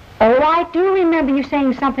 You? Oh, I do remember you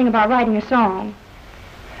saying something about writing a song.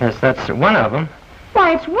 Yes, that's one of them.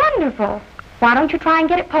 Why, it's wonderful. Why don't you try and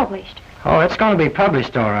get it published? Oh, it's going to be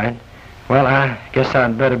published, all right. Well, I guess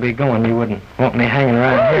I'd better be going. You wouldn't want me hanging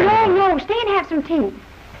around here. No, stay and have some tea.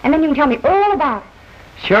 And then you can tell me all about it.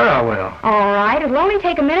 Sure I will. All right, it'll only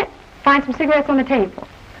take a minute. Find some cigarettes on the table.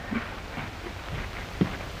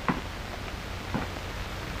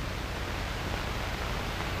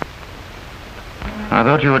 I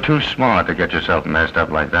thought you were too smart to get yourself messed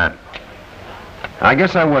up like that. I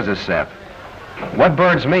guess I was a sap. What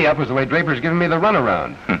burns me up was the way Draper's giving me the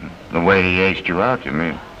runaround. The way he aced you out, you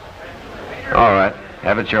mean? All right,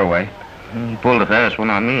 have it your way. He pulled a fast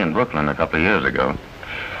one on me in Brooklyn a couple of years ago.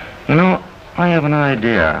 You know, I have an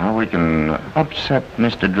idea how we can upset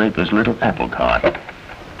Mr. Draper's little apple cart.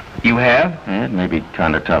 You have? Yeah, it may be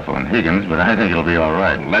kind of tough on Higgins, but I think it'll be all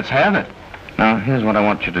right. Let's have it. Now, here's what I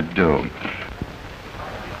want you to do.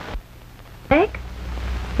 Dick,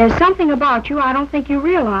 there's something about you I don't think you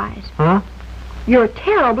realize. Huh? You're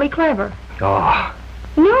terribly clever. Oh.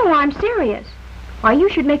 No, I'm serious. Why, you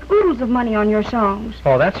should make oodles of money on your songs.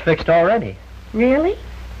 Oh, that's fixed already. Really?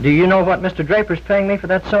 Do you know what Mr. Draper's paying me for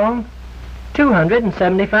that song?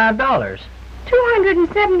 $275.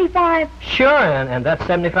 $275. Sure, and that's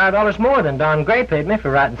 $75 more than Don Gray paid me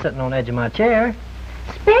for writing sitting on the edge of my chair.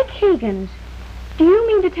 Spec Higgins, do you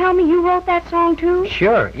mean to tell me you wrote that song, too?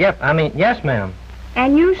 Sure, yep, yes, ma'am.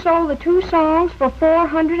 And you sold the 2 songs for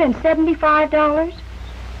 $475?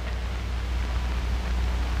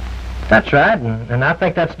 That's right, and I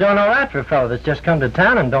think that's doing all right for a fellow that's just come to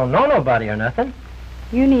town and don't know nobody or nothing.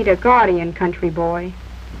 You need a guardian, country boy.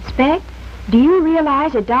 Spec, do you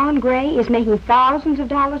realize that Don Gray is making thousands of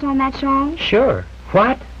dollars on that song? Sure.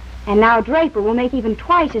 What? And now Draper will make even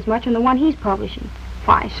twice as much on the one he's publishing.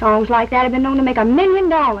 Why, songs like that have been known to make $1 million.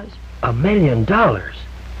 $1 million?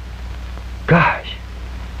 Gosh.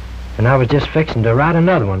 And I was just fixing to write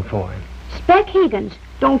another one for him. Spec Higgins,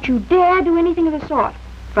 don't you dare do anything of the sort.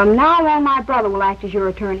 From now on, my brother will act as your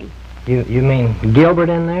attorney. You mean Gilbert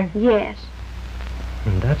in there? Yes.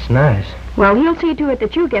 That's nice. Well, he'll see to it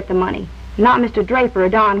that you get the money, not Mr. Draper or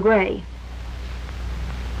Don Gray.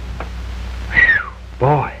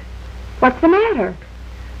 Boy. What's the matter?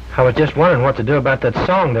 I was just wondering what to do about that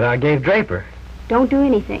song that I gave Draper. Don't do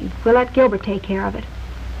anything. We'll let Gilbert take care of it.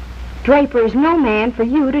 Draper is no man for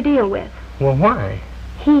you to deal with. Well, why?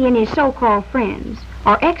 He and his so-called friends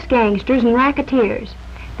are ex-gangsters and racketeers.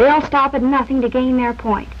 They'll stop at nothing to gain their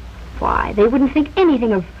point. Why, they wouldn't think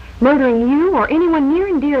anything of murdering you or anyone near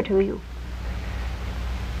and dear to you.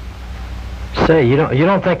 Say, you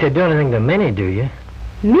don't think they'd do anything to Minnie, do you?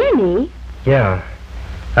 Minnie? Yeah.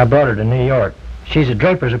 I brought her to New York. She's at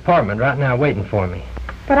Draper's apartment right now waiting for me.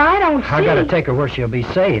 But I don't see... I gotta take her where she'll be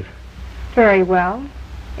safe. Very well.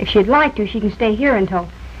 If she'd like to, she can stay here until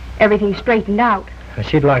everything's straightened out.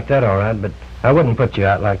 She'd like that, all right, but I wouldn't put you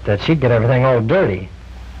out like that. She'd get everything all dirty.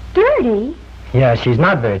 Dirty? Yeah, she's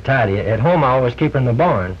not very tidy. At home, I always keep her in the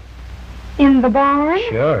barn. In the barn?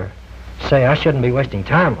 Sure. Say, I shouldn't be wasting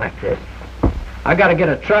time like this. I gotta get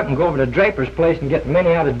a truck and go over to Draper's place and get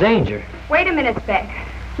Minnie out of danger. Wait a minute, Spec.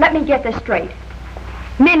 Let me get this straight.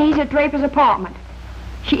 Minnie's at Draper's apartment.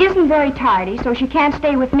 She isn't very tidy, so she can't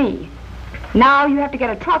stay with me. Now you have to get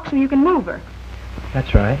a truck so you can move her.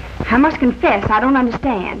 That's right. I must confess, I don't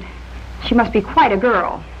understand. She must be quite a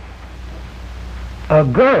girl. A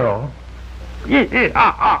girl?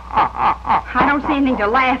 I don't see anything to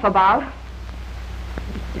laugh about.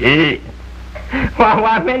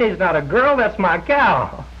 Why, Minnie's not a girl, that's my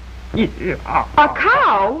cow. A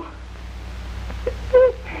cow?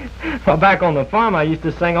 Well, back on the farm, I used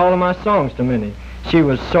to sing all of my songs to Minnie. She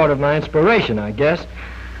was sort of my inspiration, I guess.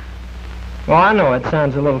 Well, I know it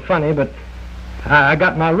sounds a little funny, but I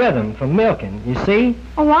got my rhythm from milking, you see?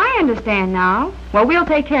 Oh, I understand now. Well, we'll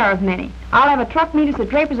take care of Minnie. I'll have a truck meet us at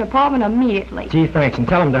Draper's apartment immediately. Gee, thanks, and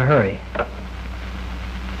tell him to hurry.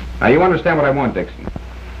 Now, you understand what I want, Dixon.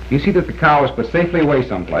 You see that the cow is put safely away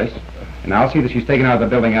someplace, and I'll see that she's taken out of the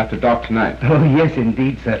building after dark tonight. Oh, yes,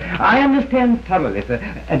 indeed, sir. I understand thoroughly, sir.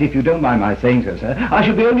 And if you don't mind my saying so, sir, I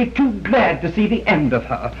shall be only too glad to see the end of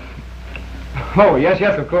her. Oh, yes,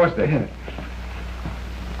 of course, Dixon.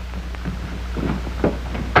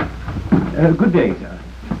 Good day, sir.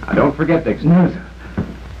 Now, don't forget, Dixon. No, sir.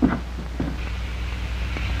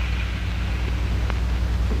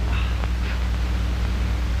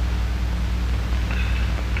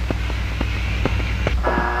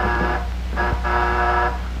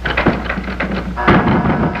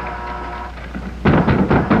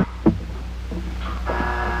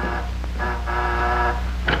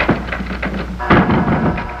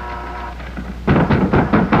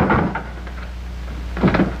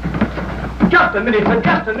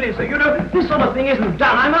 Just a minute, sir. You know, this sort of thing isn't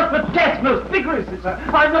done. I must protest most vigorously, sir.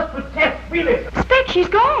 I must protest freely. Spec, she's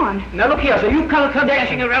gone. Now, look here, sir. You can't come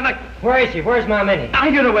dashing around like... Where is she? Where's my Minnie?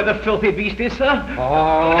 I don't know where the filthy beast is, sir.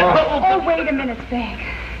 Oh, wait a minute, Spec.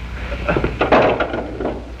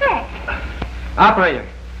 Spec. Operator,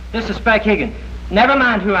 this is Spec Higgins. Never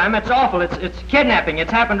mind who I am. It's awful. It's kidnapping.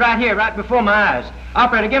 It's happened right here, right before my eyes.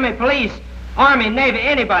 Operator, give me police. Army, Navy,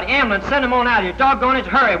 anybody, ambulance, send them on out here. Doggone it,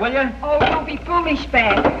 hurry, will you? Oh, don't be foolish,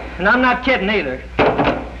 Spec. And I'm not kidding either.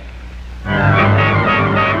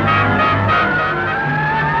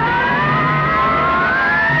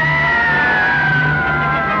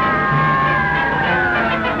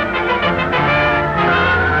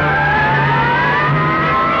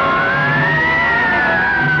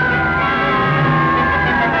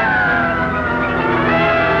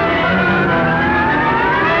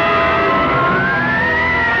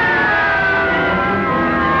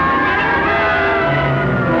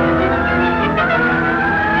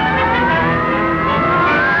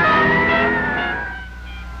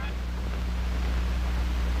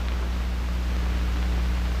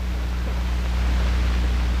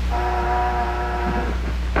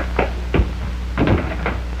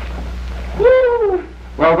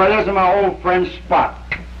 Well, but isn't my old friend Spot?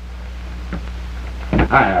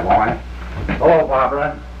 Hiya, boy. Hello,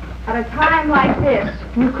 Barbara. At a time like this,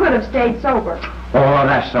 you could have stayed sober. Oh,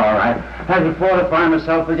 that's all right. Hadn't fortified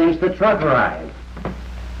myself against the truck ride.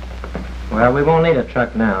 Well, we won't need a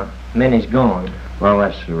truck now. Minnie's gone. Well,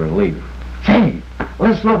 that's a relief. Hey,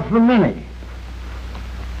 let's look for Minnie.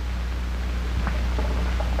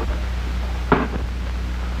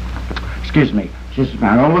 Excuse me. Just a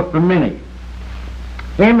minute. I'll look for Minnie.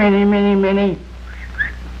 Hey, Minnie, Minnie, Minnie.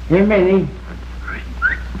 Hey, Minnie.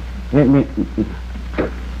 Hey, Minnie.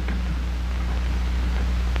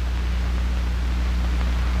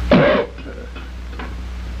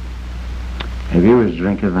 Have you a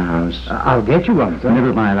drink in the house? I'll get you one, sir.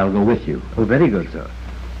 Never mind, I'll go with you. Oh, very good, sir.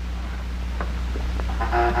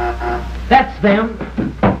 That's them.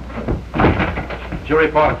 Did you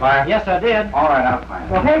report a fire? Yes, I did. All right, I'll find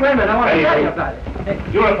it. Well, hey, wait a minute. I want to Hey, tell hey. you about it.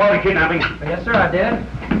 Hey. You reported kidnapping? Yes, sir, I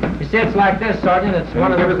did. You see, it's like this, Sergeant. It's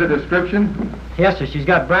one of the... Give us a description? Yes, sir. She's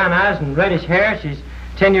got brown eyes and reddish hair. She's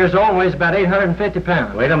 10 years old and weighs about 850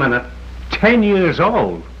 pounds. Wait a minute. 10 years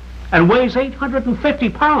old and weighs 850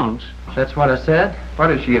 pounds. That's what I said.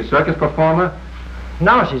 What is she, a circus performer?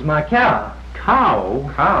 No, she's my cow. Cow?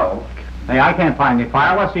 How? Hey, I can't find any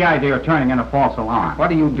fire. What's the idea of turning in a false alarm?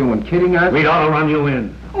 What are you doing, kidding us? We'd ought to run you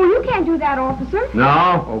in. Oh, you can't do that, officer.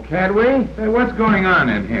 No. Oh, can't we? Hey, what's going on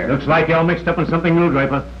in here? Looks like you're mixed up in something new,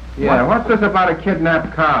 Draper. Yeah, what's this about a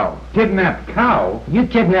kidnapped cow? Kidnapped cow? You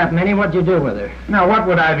kidnapped Minnie. What'd you do with her? Now, what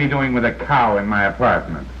would I be doing with a cow in my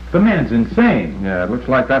apartment? The man's insane. Yeah, it looks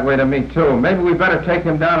like that way to me, too. Maybe we better take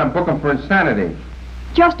him down and book him for insanity.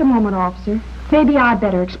 Just a moment, officer. Maybe I'd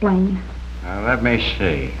better explain. Now, let me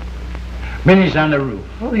see. Minnie's on the roof.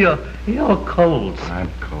 Oh, you're cold. I'm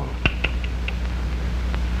cold.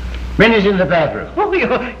 Minnie's in the bedroom. Oh,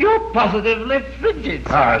 you're positively frigid.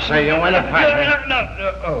 Oh, so you want to fight me? No.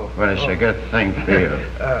 Oh. Well, it's a good thing for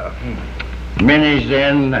you. Minnie's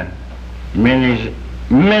in.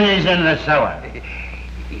 Minnie's in the cellar.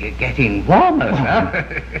 You're getting warmer, huh?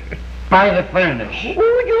 By the furnace.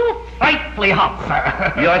 Oh, you're frightfully hot,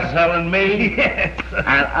 sir. You're telling me? Yes.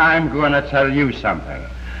 And I'm going to tell you something.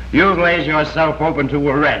 You've laid yourself open to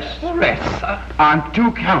arrest. Arrest, sir? On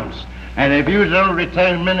 2 counts. And if you don't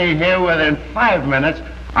return Minnie here within 5 minutes,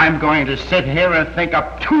 I'm going to sit here and think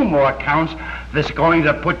up 2 more counts that's going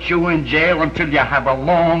to put you in jail until you have a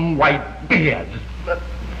long white beard.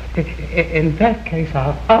 In that case,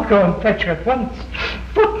 I'll go and fetch her at once.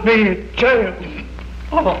 Put me in jail.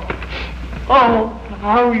 Oh,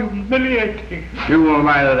 how humiliating. You will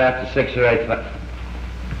mind it after 6 or 8.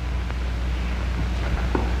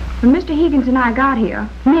 When Mr. Higgins and I got here,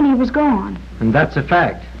 Minnie was gone. And that's a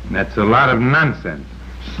fact. That's a lot of nonsense.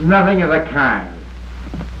 It's nothing of the kind.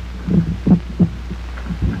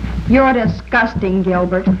 You're disgusting,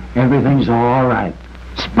 Gilbert. Everything's all right.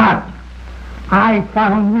 Spot! I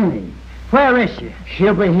found Minnie. Where is she?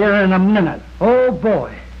 She'll be here in a minute. Oh,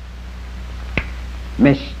 boy.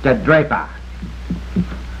 Mr. Draper,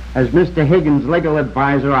 as Mr. Higgins' legal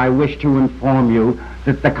advisor, I wish to inform you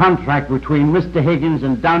that the contract between Mr. Higgins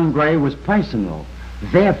and Don Gray was personal,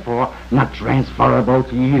 therefore not transferable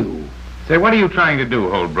to you. Say, what are you trying to do,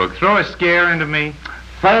 Holbrook? Throw a scare into me?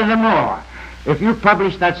 Furthermore, if you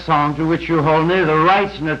publish that song to which you hold neither the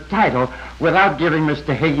rights nor the title without giving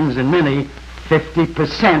Mr. Higgins and Minnie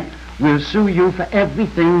 50%, we'll sue you for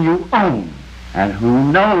everything you own. And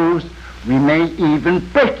who knows, we may even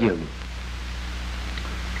break you.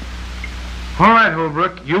 All right,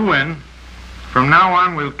 Holbrook, you win. From now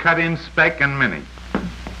on, we'll cut in Speck and Minnie.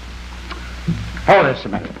 Hold this a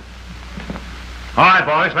minute. All right,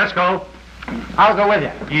 boys, let's go. I'll go with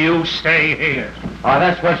you. You stay here. Oh,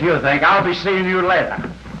 that's what you think. I'll be seeing you later.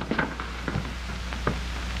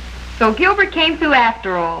 So Gilbert came through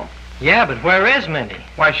after all. Yeah, but where is Minnie?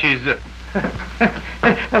 Why, she's...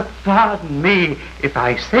 Pardon me if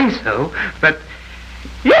I say so, but...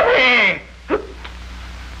 Yippee!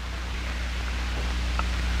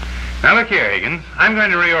 Now, look here, Higgins. I'm going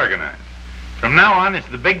to reorganize. From now on, it's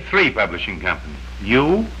the Big 3 publishing company.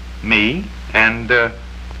 You, me, and,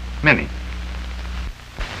 Minnie.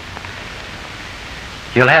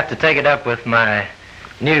 You'll have to take it up with my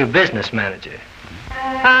new business manager.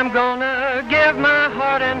 I'm gonna give my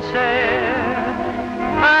heart and say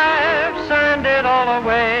I've signed it all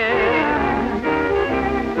away.